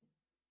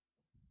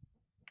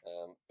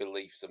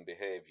beliefs and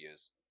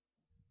behaviours.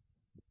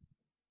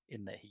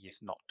 In that he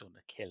has not done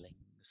a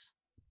killings.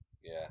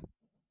 Yeah.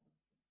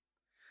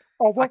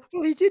 Oh, well,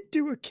 he did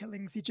do a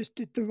killings, he just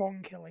did the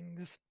wrong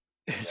killings.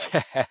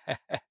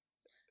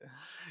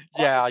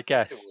 Yeah, I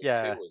guess.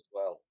 Yeah. Too, as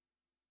well.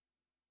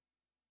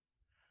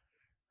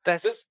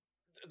 There's...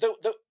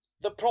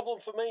 The problem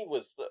for me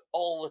was that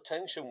all the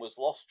tension was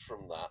lost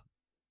from that.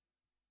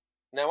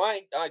 Now,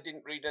 I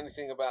didn't read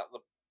anything about the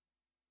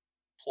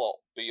plot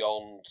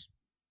beyond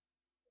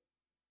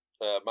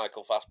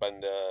Michael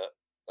Fassbender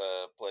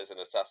plays an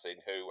assassin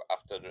who,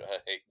 after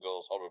her hit,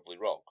 goes horribly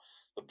wrong.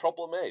 The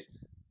problem is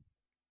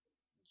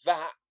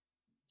that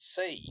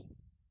scene.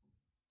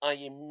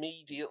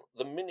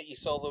 The minute you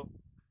saw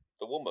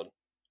the woman,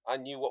 I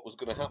knew what was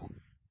going to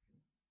happen.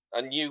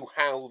 I knew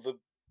how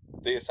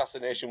the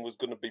assassination was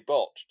going to be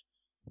botched.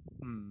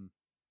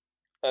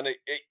 And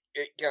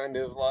it kind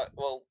of like,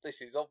 well,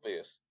 this is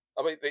obvious.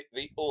 I mean,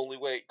 the only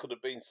way it could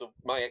have been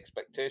my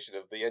expectation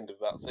of the end of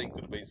that scene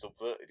could have been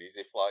subverted is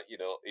if, like, you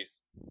know,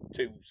 his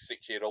 2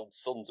 6-year-old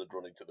sons had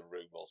run into the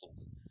room or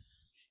something.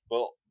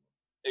 But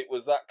it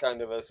was that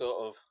kind of a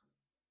sort of,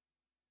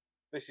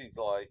 this is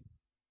like,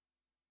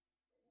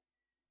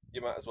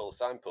 you might as well have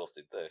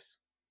signposted this.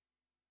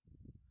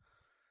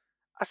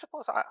 I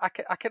suppose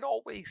I can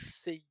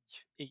always see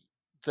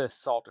the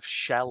sort of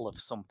shell of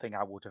something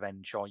I would have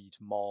enjoyed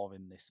more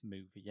in this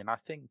movie, and I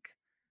think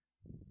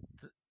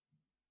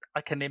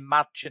I can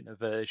imagine a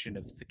version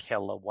of The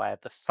Killer where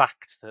the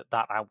fact that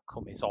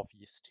outcome is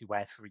obvious to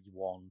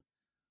everyone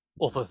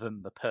other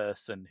than the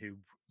person who,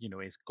 you know,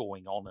 is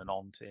going on and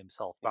on to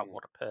himself about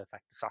what a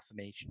perfect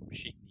assassination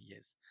machine he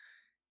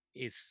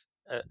is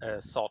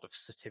a sort of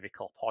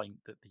satirical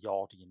point that the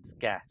audience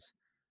get.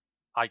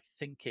 I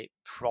think it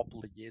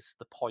probably is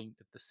the point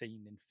of the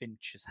scene in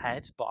Fincher's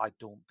head, but I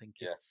don't think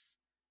it's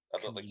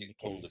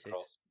comes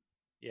across.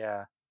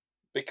 Yeah.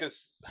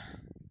 Because,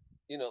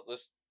 you know,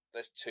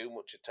 there's too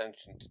much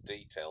attention to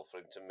detail for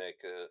him to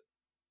make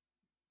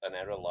an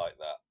error like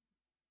that.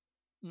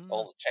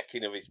 All the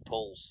checking of his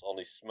pulse on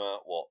his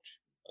smartwatch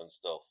and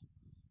stuff.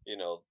 You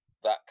know,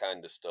 that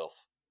kind of stuff.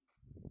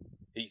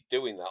 He's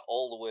doing that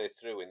all the way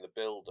through in the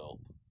build-up.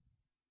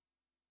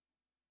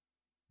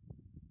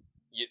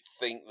 You'd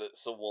think that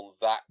someone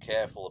that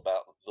careful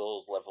about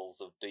those levels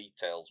of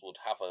details would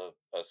have a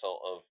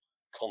sort of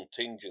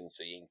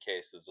contingency in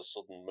case there's a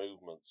sudden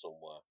movement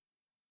somewhere.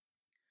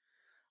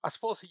 I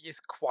suppose he is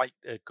quite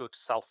a good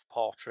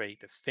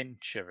self-portrait of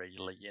Fincher,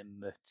 really, in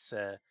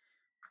that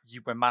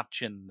you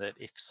imagine that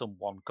if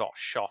someone got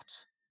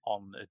shot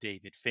on a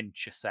David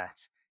Fincher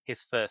set,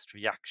 his first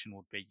reaction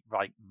would be,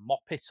 right,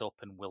 mop it up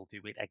and we'll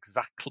do it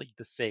exactly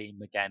the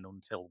same again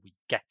until we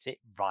get it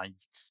right.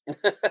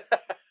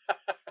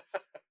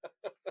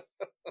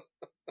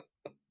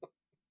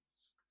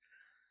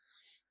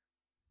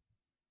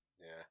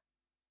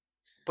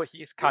 But he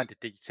is kind of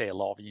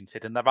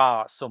detail-oriented, and there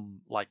are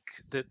some, like,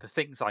 the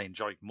things I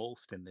enjoyed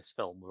most in this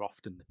film were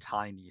often the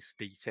tiniest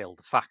detail.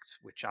 The fact,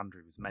 which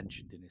Andrew has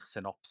mentioned in his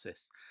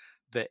synopsis,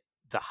 that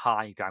the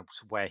hideout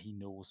where he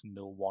knows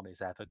no one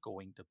is ever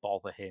going to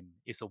bother him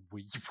is a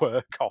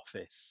WeWork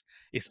office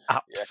is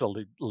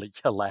absolutely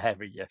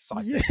hilarious,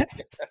 I think.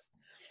 Yes.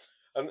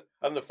 And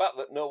the fact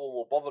that no one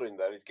will bother him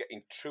there is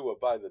getting truer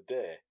by the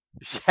day.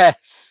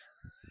 Yes.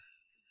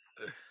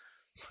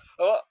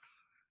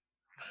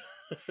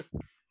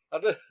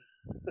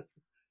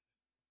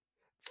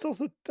 It's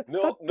also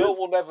no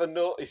one ever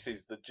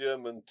notices the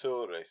German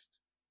tourist.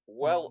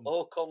 Well,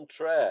 au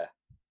contraire.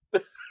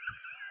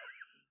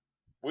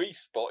 We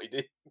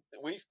spotted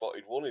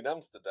one in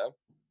Amsterdam,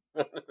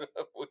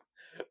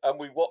 and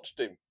we watched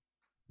him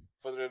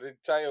for an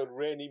entire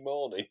rainy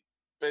morning,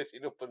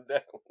 pacing up and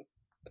down.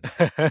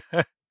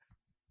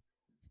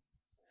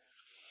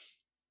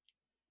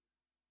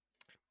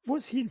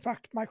 Was he, in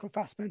fact, Michael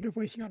Fassbender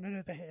waiting on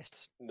another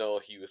hit? No,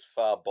 he was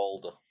far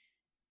bolder.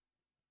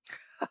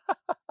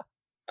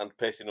 And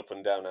pacing up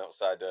and down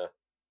outside a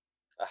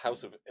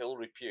house of ill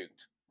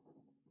repute.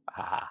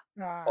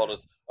 Or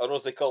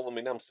as they call them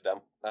in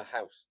Amsterdam, a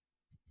house.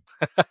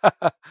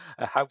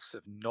 A house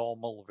of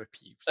normal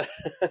repute.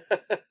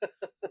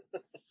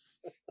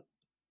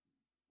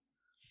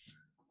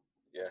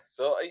 Yeah,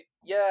 so,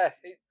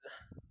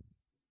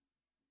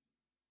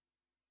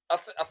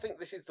 I think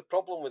this is the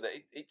problem with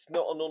it. It's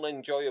not an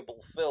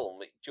unenjoyable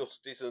film. It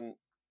just isn't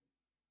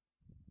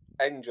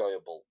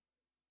enjoyable,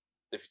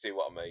 if you see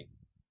what I mean.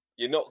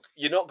 You're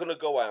not going to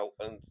go out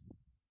and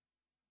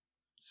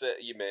say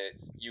to your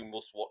mates, you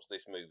must watch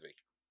this movie.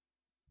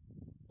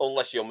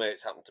 Unless your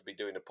mates happen to be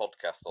doing a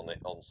podcast on it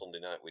on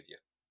Sunday night with you.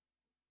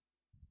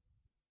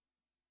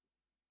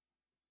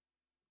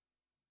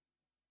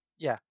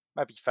 Yeah,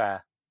 maybe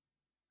fair.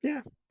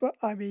 Yeah, but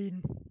I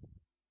mean,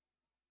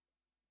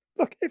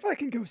 look, if I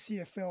can go see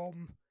a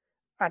film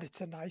and it's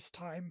a nice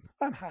time,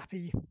 I'm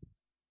happy.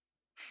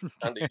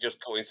 And it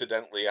just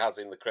coincidentally has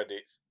in the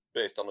credits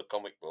based on a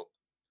comic book.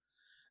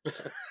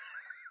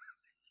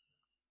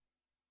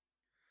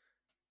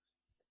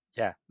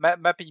 Yeah,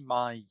 maybe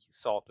my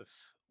sort of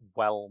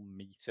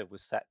meter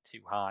was set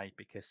too high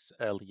because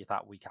earlier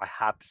that week I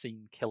had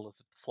seen Killers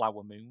of the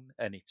Flower Moon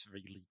and it's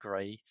really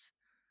great.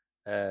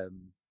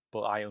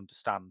 But I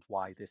understand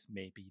why this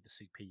may be the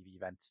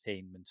superior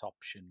entertainment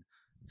option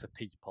for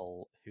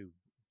people who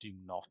do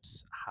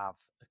not have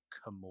a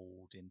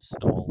commode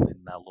installed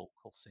in their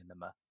local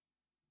cinema.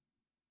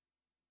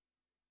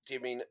 Do you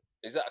mean,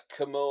 is that a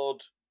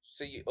commode,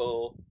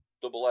 C-O-M-M-O-D-E?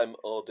 double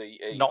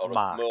M-O-D-E Not or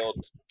Mark. a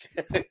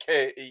commode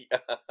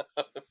K-E-R.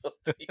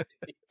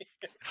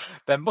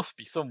 There must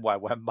be somewhere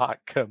where Mark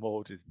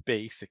Kermode is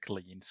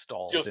basically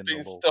installed. Just in the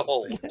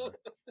installed. local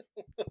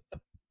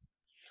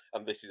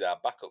And this is our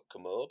backup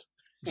commode.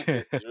 In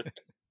case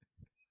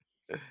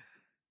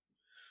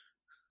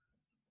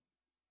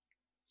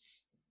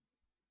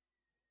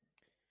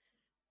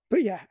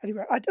But yeah,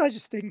 anyway, I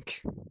just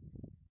think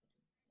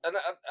and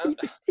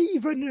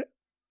even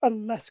a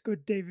less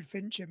good David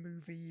Fincher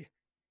movie,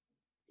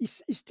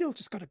 he's still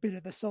just got a bit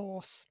of the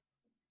sauce.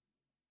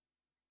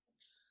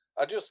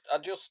 I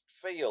just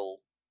feel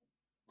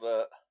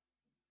that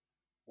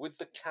with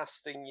the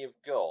casting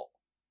you've got,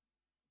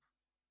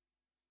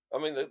 I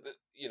mean,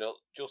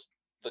 just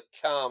the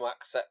calm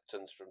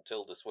acceptance from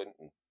Tilda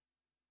Swinton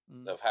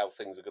of how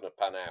things are going to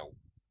pan out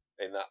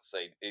in that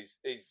scene is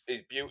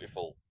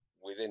beautiful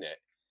within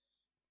it.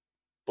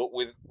 But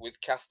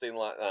with casting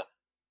like that,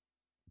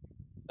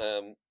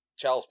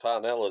 Charles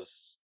Parnell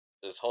as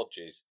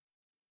Hodges,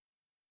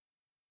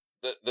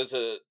 there's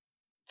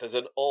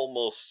an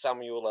almost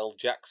Samuel L.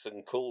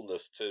 Jackson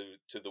coolness to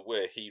the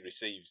way he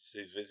receives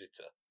his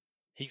visitor.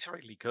 He's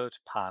really good,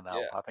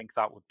 Parnell. Yeah. I think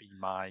that would be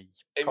my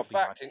pick of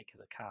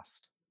the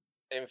cast.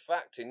 In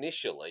fact,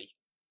 initially,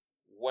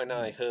 when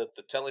I heard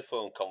the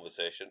telephone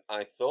conversation,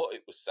 I thought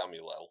it was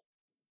Samuel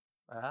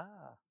L.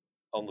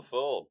 On the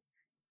phone.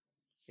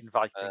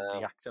 Inviting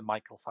the actor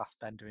Michael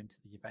Fassbender into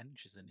the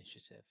Avengers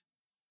Initiative.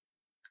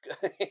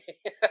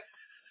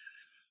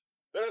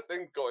 There are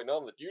things going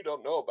on that you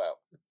don't know about.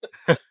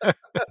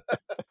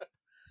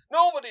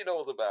 Nobody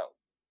knows about.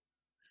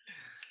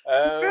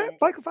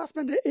 Michael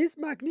Fassbender is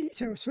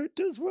Magneto, so it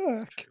does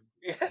work.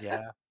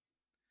 Yeah.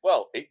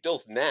 Well, it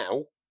does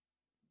now.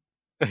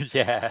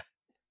 Yeah.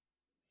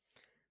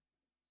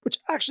 Which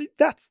actually,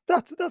 that's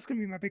going to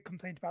be my big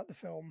complaint about the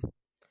film.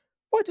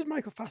 Why did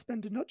Michael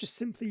Fassbender not just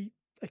simply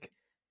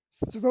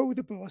throw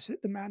the bullet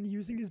at the man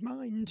using his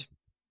mind?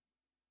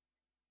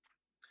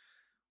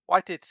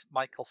 Why did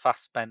Michael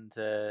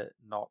Fassbender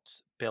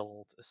not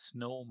build a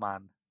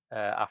snowman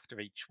after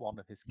each one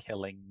of his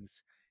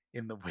killings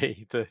in the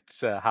way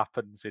that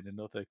happens in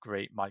another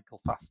great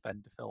Michael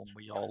Fassbender film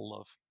we all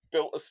love?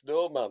 Built a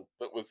snowman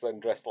that was then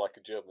dressed like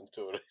a German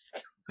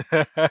tourist.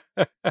 I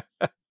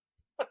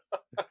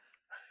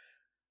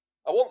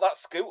want that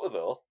scooter,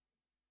 though.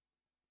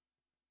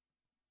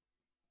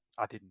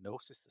 I didn't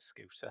notice the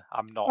scooter.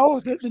 I'm not.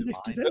 The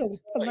nifty little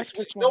electric one.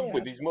 Switched on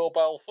with his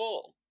mobile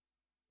phone.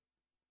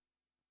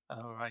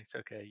 Oh, right.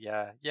 Okay.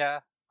 Yeah.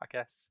 I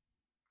guess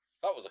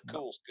that was a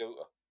cool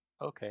scooter.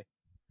 Okay.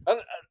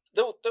 And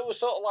there were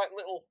sort of like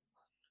little.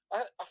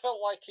 I felt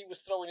like he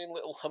was throwing in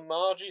little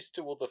homages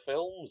to other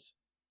films.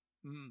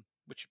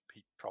 Which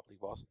he probably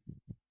was.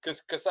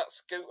 Because that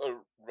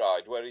scooter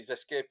ride where he's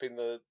escaping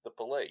the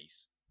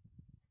police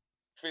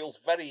feels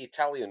very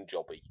Italian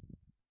jobby.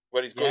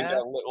 Where he's going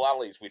down little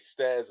alleys with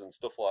stairs and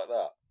stuff like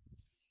that.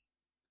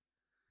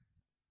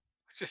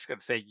 I was just going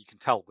to say, you can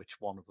tell which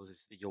one of us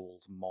is the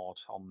old mod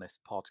on this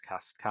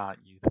podcast, can't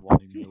you? The one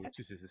who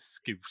notices a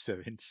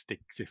scooter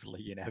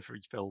instinctively in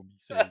every film he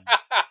sees.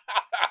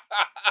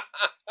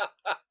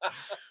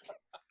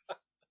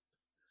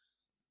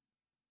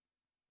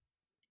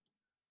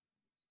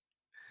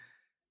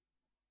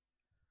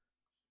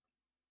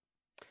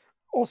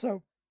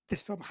 Also,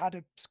 this film had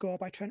a score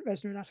by Trent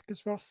Reznor and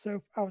Atticus Ross,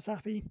 so I was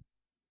happy.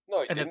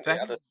 No, it didn't. It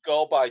had a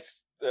score by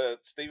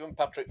Stephen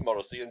Patrick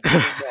Morrissey and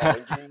Jimmy Moore,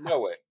 and you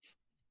know it.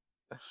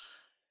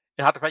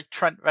 It had a very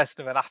Trent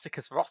Reznor and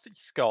Atticus Rossi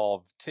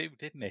score too,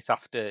 didn't it?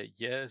 After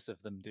years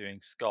of them doing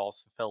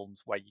scores for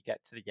films where you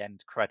get to the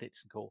end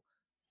credits and go,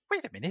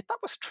 wait a minute,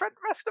 that was Trent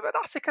Reznor and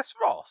Atticus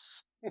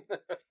Ross?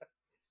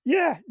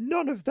 Yeah,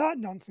 none of that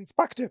nonsense.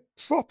 Back to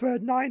proper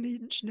 9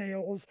 Inch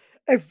Nails.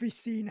 Every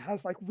scene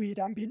has weird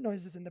ambient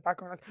noises in the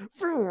background.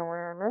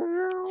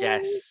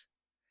 Yes.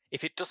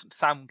 If it doesn't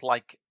sound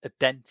like a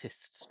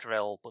dentist's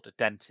drill, but a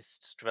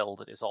dentist's drill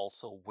that is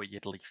also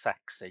weirdly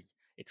sexy,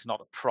 it's not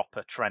a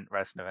proper Trent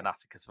Reznor and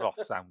Atticus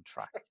Ross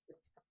soundtrack.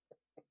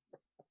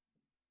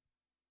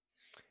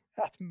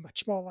 That's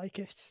much more like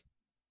it.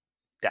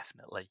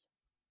 Definitely.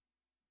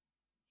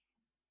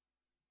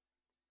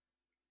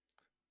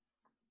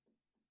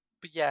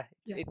 But yeah,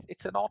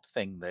 it's an odd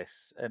thing,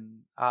 this. And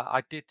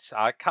I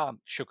can't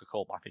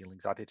sugarcoat my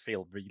feelings. I did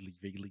feel really,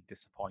 really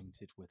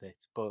disappointed with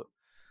it. But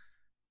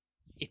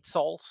it's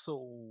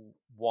also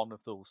one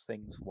of those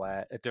things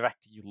where a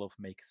director you love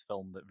makes a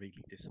film that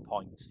really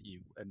disappoints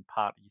you, and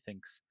part of you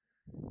thinks,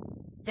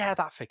 yeah,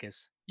 that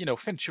figures.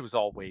 Fincher was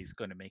always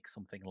going to make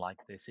something like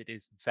this. It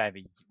is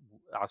very,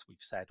 as we've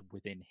said,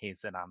 within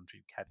his and Andrew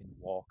Kevin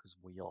Walker's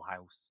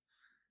wheelhouse.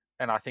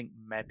 And I think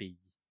maybe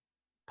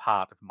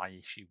part of my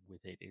issue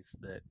with it is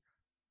that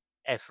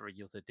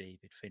every other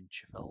David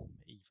Fincher film,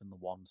 even the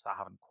ones that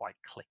haven't quite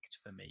clicked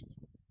for me,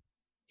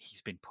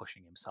 he's been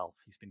pushing himself.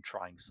 He's been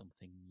trying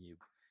something new.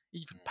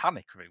 Even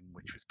Panic Room,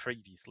 which was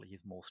previously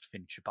his most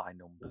Fincher by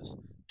numbers,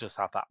 does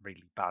have that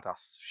really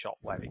badass shot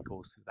where it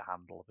goes through the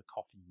handle of a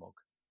coffee mug.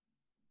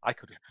 I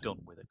could have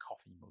done with a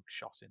coffee mug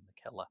shot in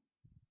The Killer.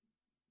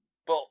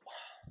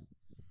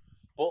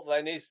 But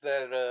then is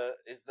there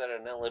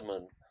an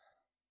element,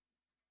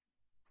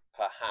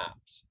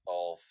 perhaps,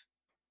 of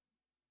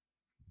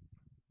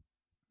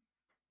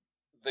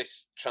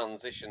this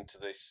transition to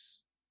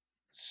this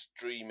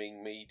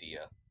streaming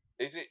media?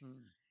 Is it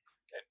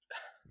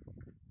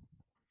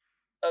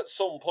at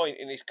some point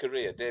in his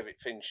career, David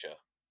Fincher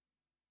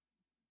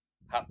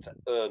had to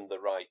earn the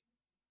right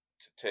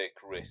to take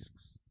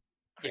risks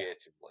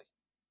creatively,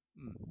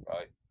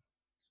 right?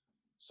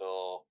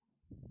 So,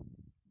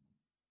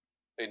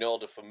 in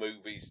order for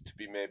movies to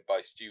be made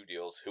by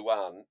studios who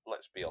aren't,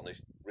 let's be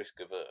honest, risk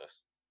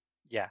averse.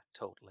 Yeah,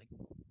 totally.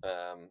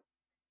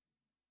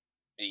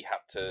 He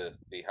had to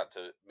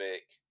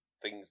make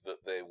things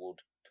that they would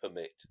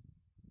permit,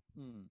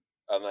 and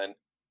then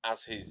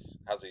as his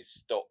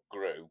stock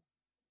grew,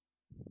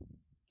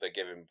 they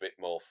gave him a bit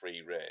more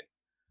free rein.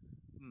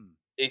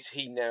 Is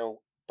he now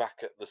back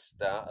at the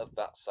start of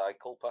that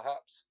cycle,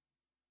 perhaps,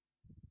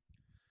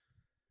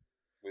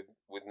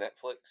 with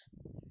Netflix?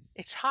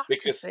 It's hard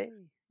to say.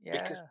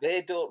 Yeah. Because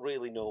they don't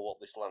really know what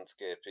this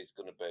landscape is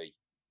going to be.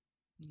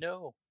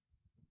 No,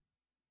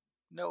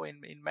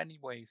 in many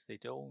ways they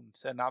don't.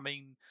 And I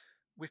mean,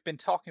 we've been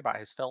talking about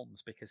his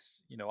films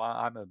because, you know,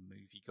 I'm a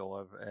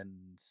moviegoer,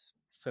 and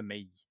for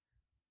me,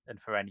 and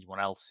for anyone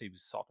else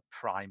whose sort of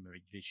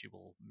primary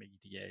visual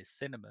media is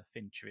cinema,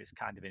 Fincher is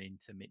kind of an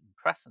intermittent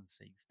presence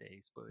these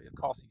days. But of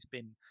course, he's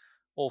been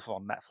over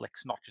on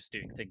Netflix, not just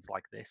doing things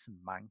like this and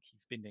Mank.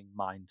 He's been doing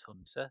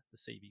Mindhunter, the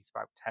series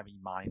about Terry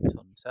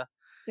Mindhunter.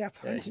 Yeah,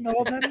 plenty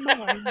more than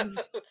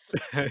Minds.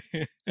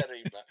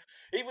 Terry,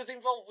 he was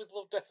involved with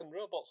Love, Death and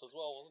Robots as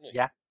well, wasn't he?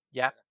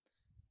 Yeah.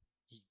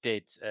 He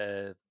did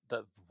the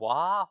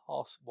Voir,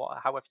 or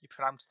however you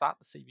pronounce that,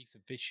 the series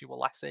of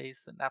visual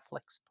essays that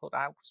Netflix put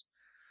out.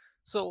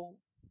 So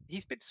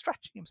he's been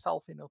stretching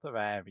himself in other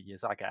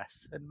areas, I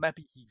guess, and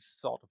maybe he's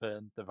sort of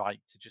earned the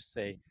right to just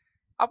say,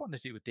 I want to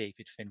do a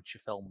David Fincher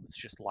film that's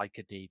just like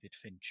a David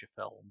Fincher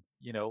film.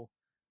 You know,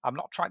 I'm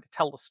not trying to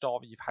tell the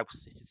story of how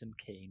Citizen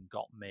Kane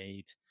got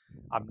made.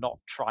 I'm not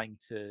trying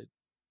to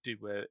do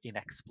an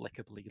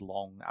inexplicably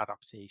long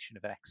adaptation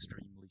of an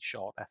extremely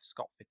short F.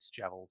 Scott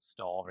Fitzgerald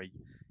story.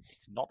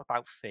 It's not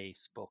about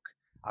Facebook.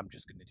 I'm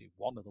just going to do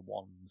one of the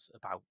ones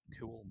about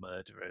cool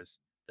murderers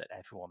that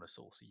everyone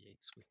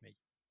associates with me.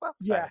 Well,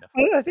 yeah, fair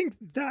enough. I think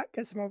that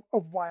gets some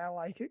of why I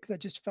like it, because I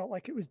just felt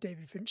like it was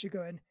David Fincher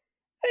going,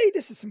 hey,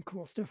 this is some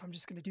cool stuff, I'm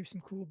just going to do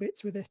some cool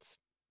bits with it.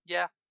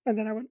 Yeah. And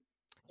then I went,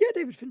 yeah,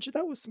 David Fincher,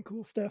 that was some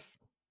cool stuff.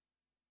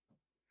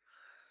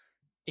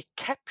 It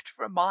kept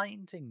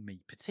reminding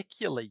me,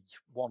 particularly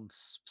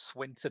once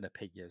Swinton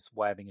appears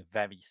wearing a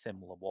very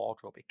similar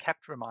wardrobe, it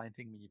kept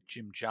reminding me of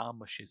Jim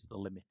Jarmusch's The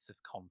Limits of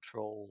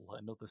Control,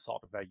 another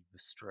sort of very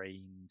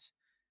restrained,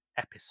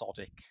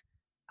 episodic,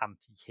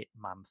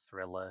 anti-hitman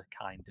thriller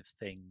kind of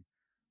thing,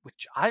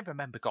 which I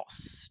remember got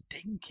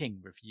stinking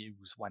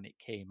reviews when it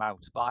came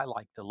out, but I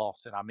liked a lot,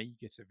 and I'm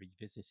eager to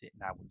revisit it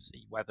now and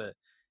see whether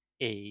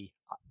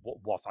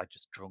was I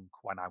just drunk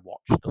when I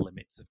watched The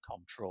Limits of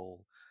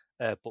Control,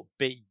 but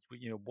B,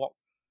 you know,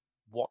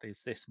 what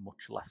is this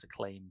much less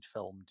acclaimed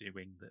film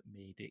doing that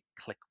made it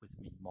click with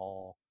me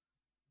more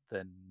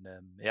than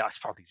it's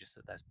probably just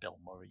that there's Bill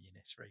Murray in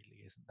it,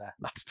 really, isn't there?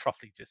 That's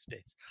probably just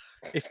it.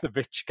 If the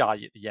rich guy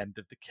at the end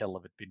of The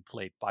Killer had been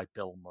played by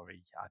Bill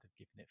Murray, I'd have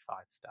given it 5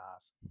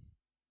 stars.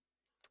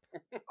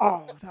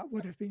 Oh, that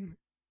would have been...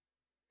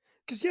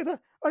 Because, yeah,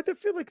 I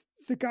feel like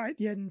the guy at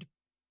the end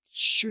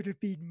should have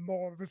been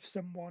more of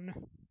someone.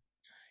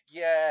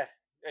 Yeah,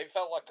 it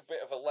felt like a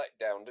bit of a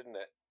letdown, didn't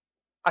it?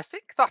 I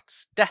think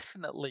that's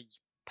definitely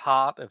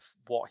part of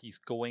what he's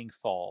going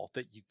for,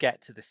 that you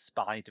get to this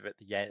spider at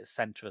the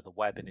center of the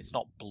web and it's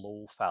not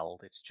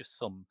Blofeld, it's just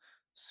some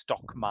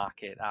stock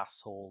market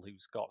asshole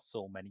who's got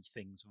so many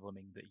things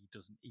running that he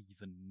doesn't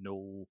even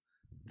know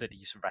that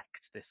he's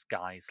wrecked this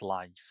guy's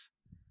life.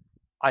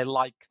 I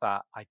like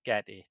that. I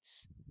get it.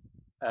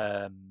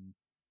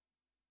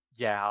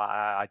 Yeah,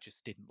 I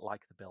just didn't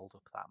like the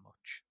build-up that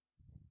much.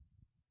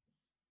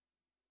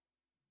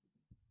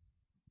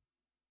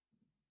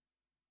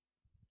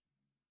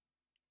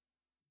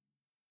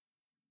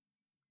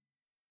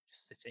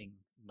 Just sitting,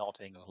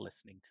 nodding,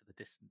 listening to the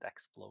distant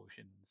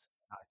explosions.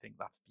 I think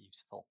that's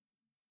beautiful.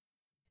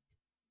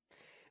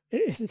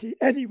 Isn't it?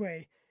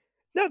 Anyway,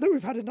 now that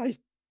we've had a nice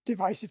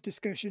divisive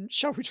discussion,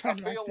 shall we try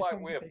and rank this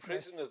on the big list? I feel like we're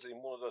prisoners in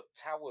one of the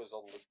towers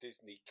on the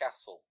Disney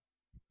castle.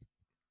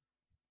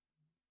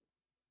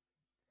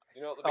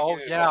 You know, at the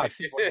beginning I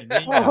see what you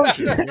mean.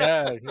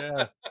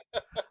 Yeah.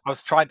 I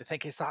was trying to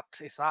think, is that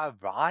a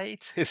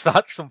ride? Is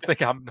that something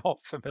I'm not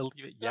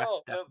familiar with? Yeah,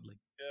 No, definitely.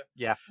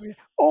 Yeah.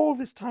 All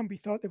this time we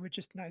thought they were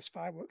just nice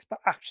fireworks, but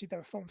actually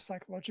they're a form of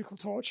psychological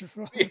torture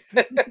for all the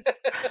prisoners.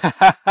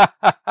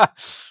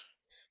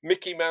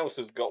 Mickey Mouse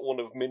has got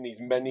one of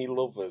Minnie's many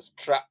lovers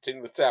trapped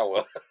in the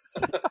tower.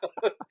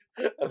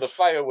 And the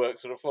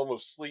fireworks are a form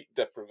of sleep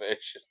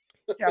deprivation.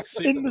 Yeah,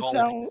 in the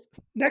cell,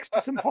 next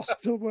to some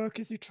hospital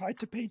workers who tried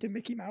to paint a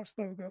Mickey Mouse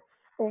logo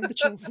on the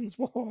children's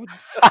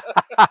wards.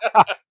 As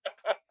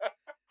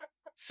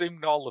soon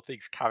Soon all of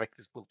these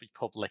characters will be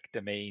public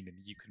domain and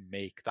you can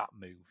make that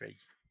movie.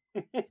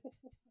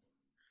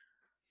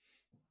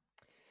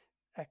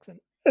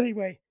 Excellent.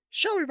 Anyway,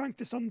 shall we rank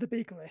this on the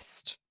big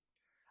list?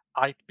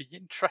 I'd be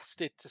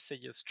interested to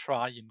see us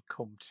try and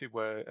come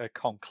to a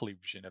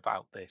conclusion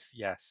about this,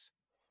 yes.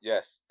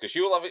 Yes, because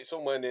you'll have it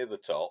somewhere near the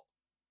top.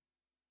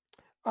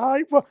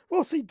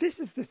 Well, see, this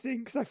is the thing,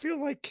 because I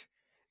feel like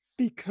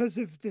because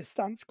of the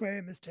stance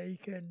Graham has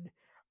taken,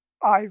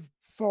 I've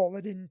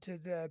fallen into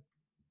the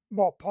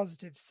more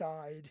positive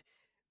side.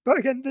 But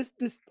again,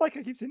 this like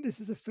I keep saying, this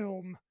is a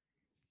film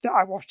that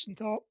I watched and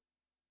thought,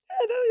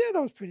 yeah,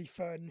 that was pretty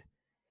fun.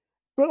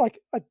 But like,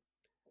 I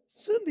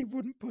certainly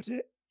wouldn't put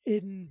it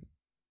in,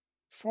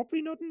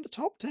 probably not in the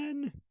top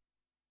 10.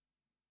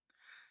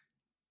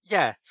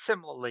 Yeah,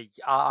 similarly,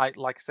 I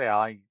like I say,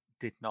 I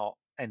did not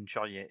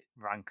enjoy it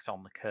ranked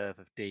on the curve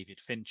of David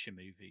Fincher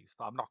movies,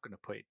 but I'm not going to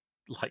put it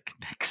like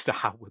next to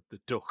Howard the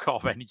Duck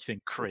or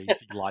anything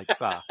crazy like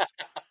that.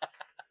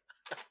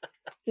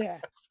 Yeah.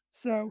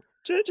 So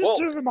just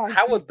to remind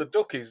Howard the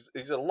Duck is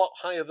a lot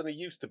higher than he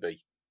used to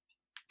be.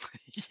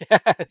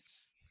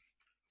 Yes.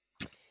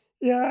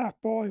 Yeah,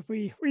 boy,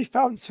 we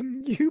found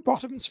some new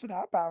bottoms for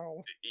that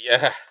barrel.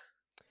 Yeah.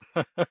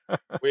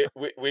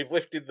 We've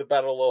lifted the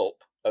barrel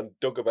up and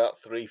dug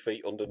about 3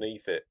 feet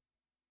underneath it.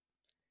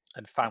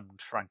 And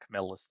found Frank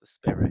Miller's The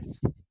Spirit.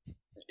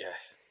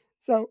 Yes.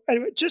 So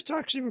anyway, just to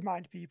actually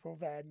remind people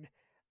then,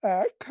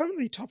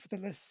 currently top of the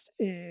list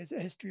is A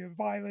History of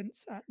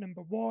Violence at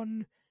number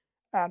 1,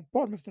 and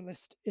bottom of the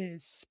list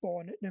is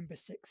Spawn at number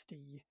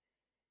 60.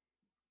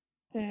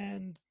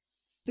 And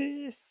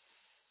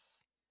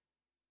this,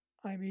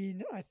 I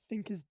mean, I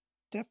think is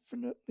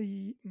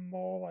definitely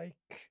more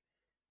like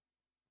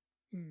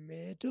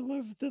middle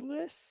of the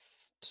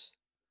list.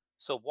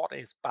 So what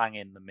is bang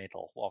in the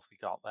middle? What have we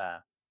got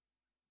there?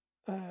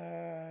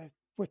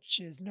 Which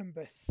is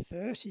number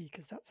 30,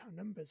 because that's how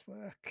numbers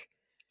work.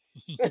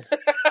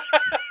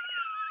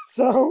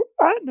 So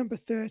at number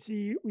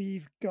 30,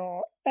 we've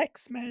got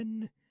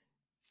X-Men.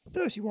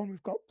 31,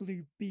 we've got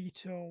Blue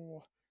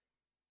Beetle.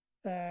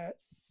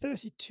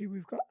 32,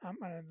 we've got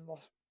Ant-Man and the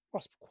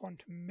Wasp: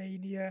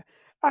 Quantumania.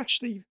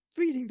 Actually,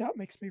 reading that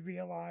makes me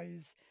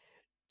realise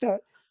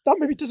that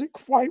maybe doesn't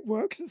quite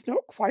work, because it's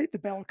not quite the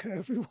bell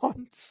curve we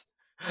want.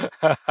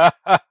 I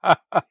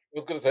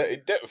was going to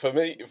say, for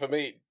me,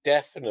 it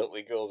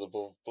definitely goes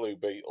above Blue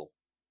Beetle.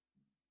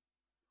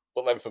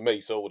 But then for me,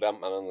 so would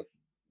Ant-Man and the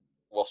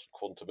Wasp: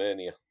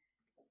 Quantumania.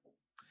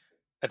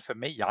 And for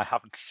me, I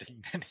haven't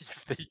seen any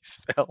of these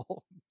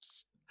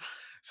films.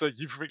 So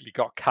you've really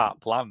got carte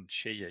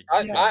blanche here.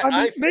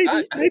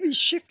 Maybe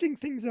shifting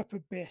things up a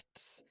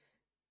bit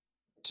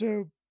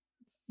to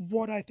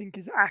what I think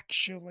is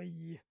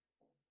actually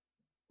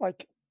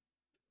like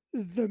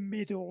the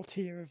middle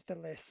tier of the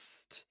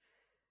list.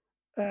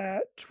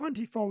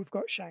 24, we've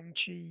got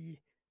Shang-Chi.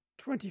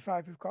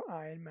 25, we've got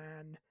Iron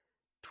Man.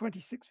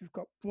 26, we've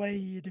got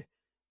Blade.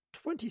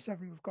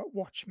 27, we've got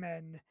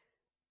Watchmen.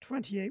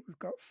 28, we've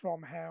got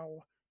From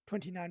Hell.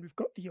 29, we've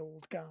got The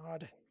Old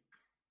Guard.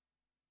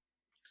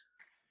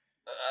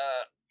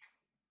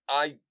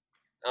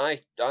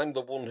 I'm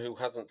the one who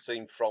hasn't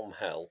seen From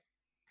Hell.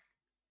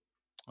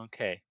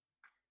 Okay.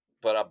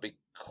 But I'd be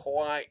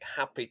quite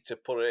happy to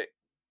put it.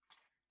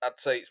 I'd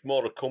say it's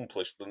more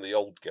accomplished than The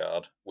Old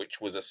Guard, which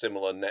was a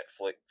similar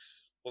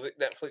Netflix. Was it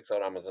Netflix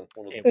or Amazon?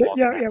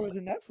 It was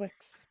a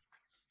Netflix.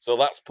 So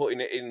that's putting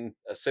it in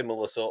a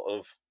similar sort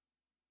of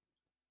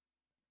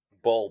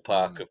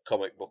ballpark of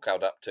comic book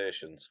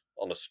adaptations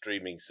on a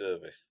streaming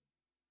service.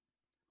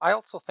 I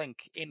also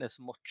think, in as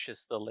much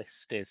as the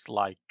list is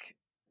like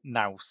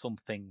now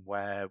something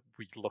where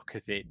we look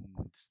at it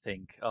and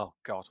think, oh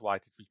God, why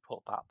did we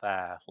put that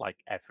there? Like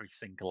every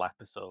single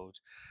episode.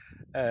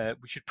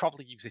 We should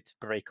probably use it to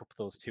break up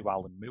those two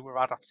Alan Moore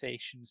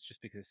adaptations,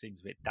 just because it seems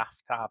a bit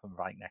daft to have them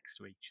right next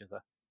to each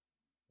other.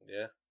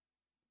 Yeah.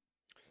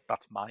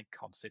 That's my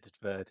considered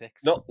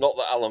verdict. Not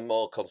that Alan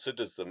Moore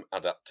considers them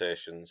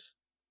adaptations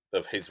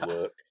of his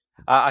work.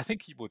 I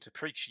think he would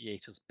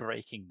appreciate us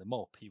breaking them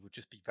up. He would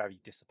just be very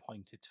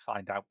disappointed to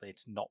find out that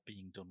it's not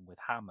being done with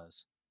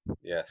hammers.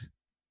 Yes.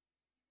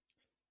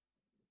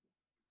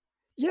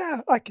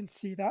 Yeah, I can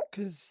see that,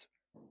 because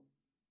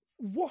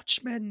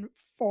Watchmen,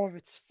 for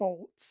its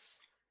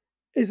faults,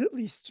 is at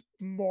least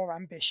more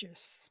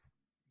ambitious.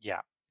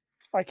 Yeah.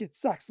 Like,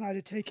 it's Zack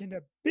Snyder taking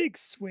a big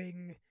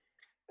swing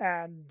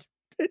and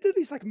at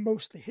least like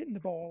mostly hitting the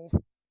ball.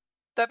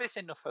 There is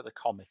enough of the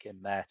comic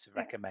in there to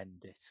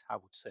recommend it, I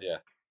would say. Yeah.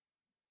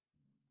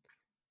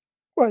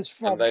 Whereas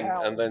From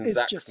Hell and then is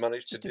Zack's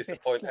managed to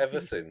disappoint ever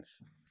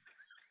since.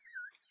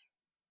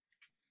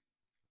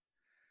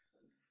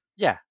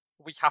 Yeah.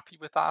 Are we happy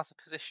with that as a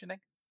positioning?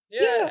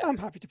 Yeah, I'm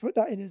happy to put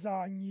that in as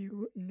our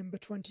new number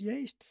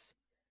 28.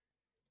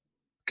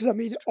 Because, I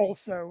mean,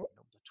 also,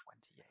 number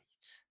 28.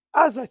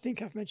 As I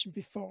think I've mentioned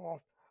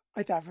before,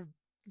 I have a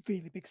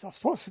really big soft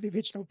spot for the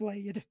original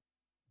Blade.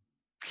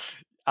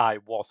 I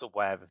was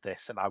aware of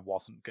this and I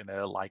wasn't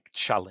gonna like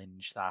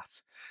challenge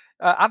that.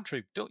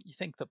 Andrew, don't you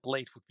think that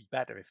Blade would be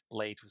better if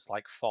Blade was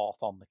like fourth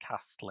on the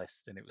cast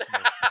list and it was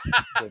mostly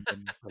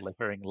women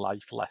delivering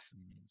life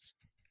lessons?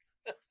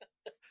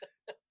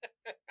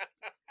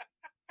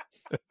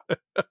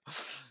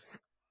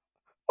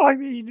 I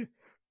mean,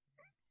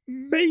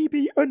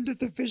 maybe under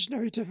the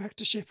visionary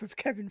directorship of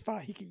Kevin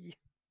Feige.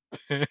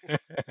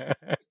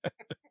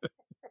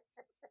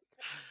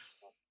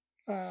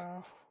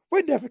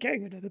 We're never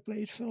getting another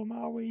Blade film,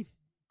 are we?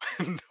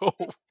 No,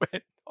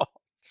 we're not.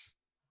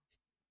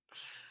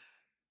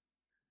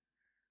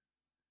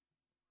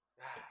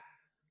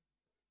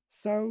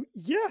 So,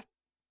 yeah,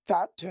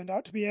 that turned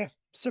out to be a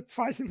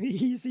surprisingly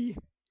easy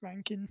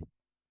ranking.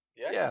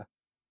 Yeah.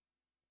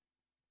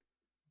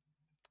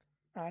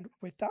 And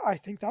with that, I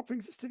think that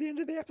brings us to the end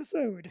of the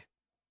episode.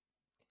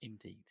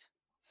 Indeed.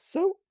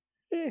 So,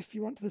 if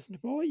you want to listen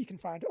to more, you can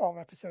find all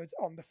episodes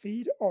on the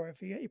feed or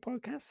wherever you get your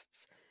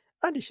podcasts.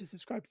 And if you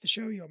subscribe to the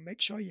show, you'll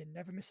make sure you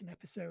never miss an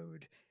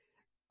episode.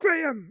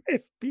 Graham,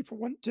 if people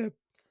want to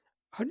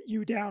hunt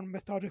you down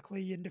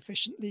methodically and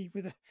efficiently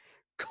with a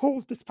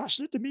cold,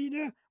 dispassionate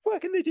demeanour, where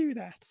can they do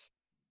that?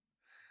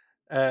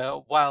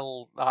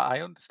 Well, I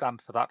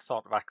understand for that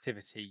sort of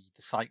activity,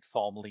 the site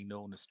formerly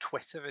known as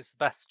Twitter is the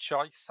best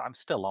choice. I'm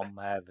still on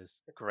there.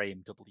 There's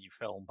Graham W.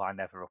 Film, but I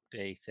never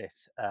update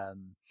it.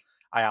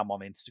 I am on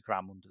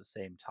Instagram under the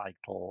same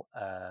title.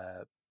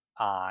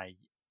 I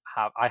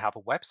have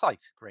a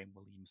website,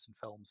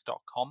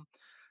 grahamwilliamsonfilms.com,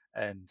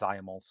 and I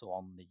am also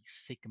on the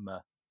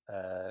Sigma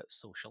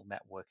social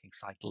networking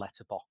site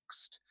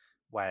Letterboxd,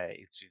 where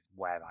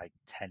I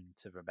tend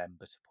to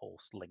remember to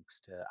post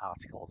links to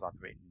articles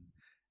I've written,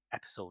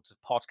 episodes of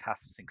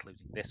podcasts,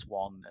 including this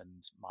one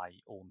and my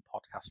own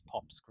podcast,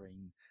 Pop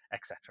Screen,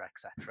 etc.,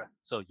 etc.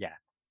 So yeah,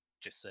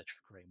 just search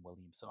for Graham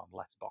Williamson on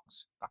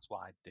Letterboxd. That's what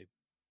I do.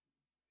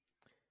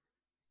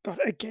 God,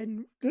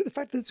 again, the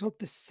fact that it's called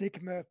the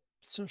Sigma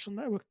social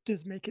network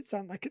does make it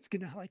sound like it's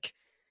gonna like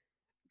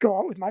go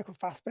out with Michael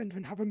Fassbender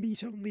and have a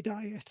meat-only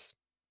diet.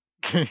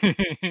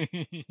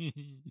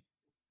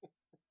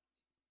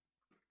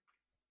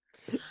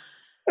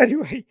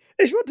 Anyway,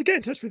 if you want to get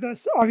in touch with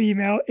us, our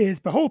email is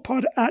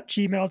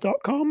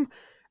beholdpod@gmail.com,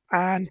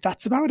 and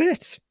that's about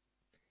it.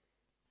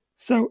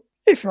 So,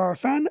 if you are a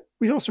fan,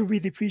 we'd also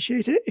really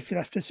appreciate it if you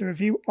left us a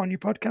review on your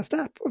podcast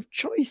app of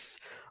choice,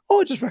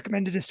 or just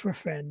recommended us to a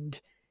friend.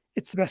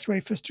 It's the best way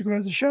for us to grow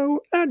as a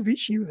show and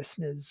reach new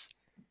listeners.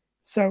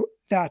 So,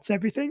 that's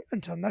everything.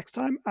 Until next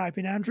time, I've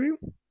been Andrew.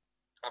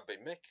 I've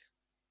been Mick.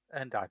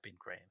 And I've been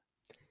Graham.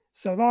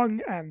 So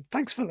long, and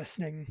thanks for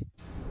listening.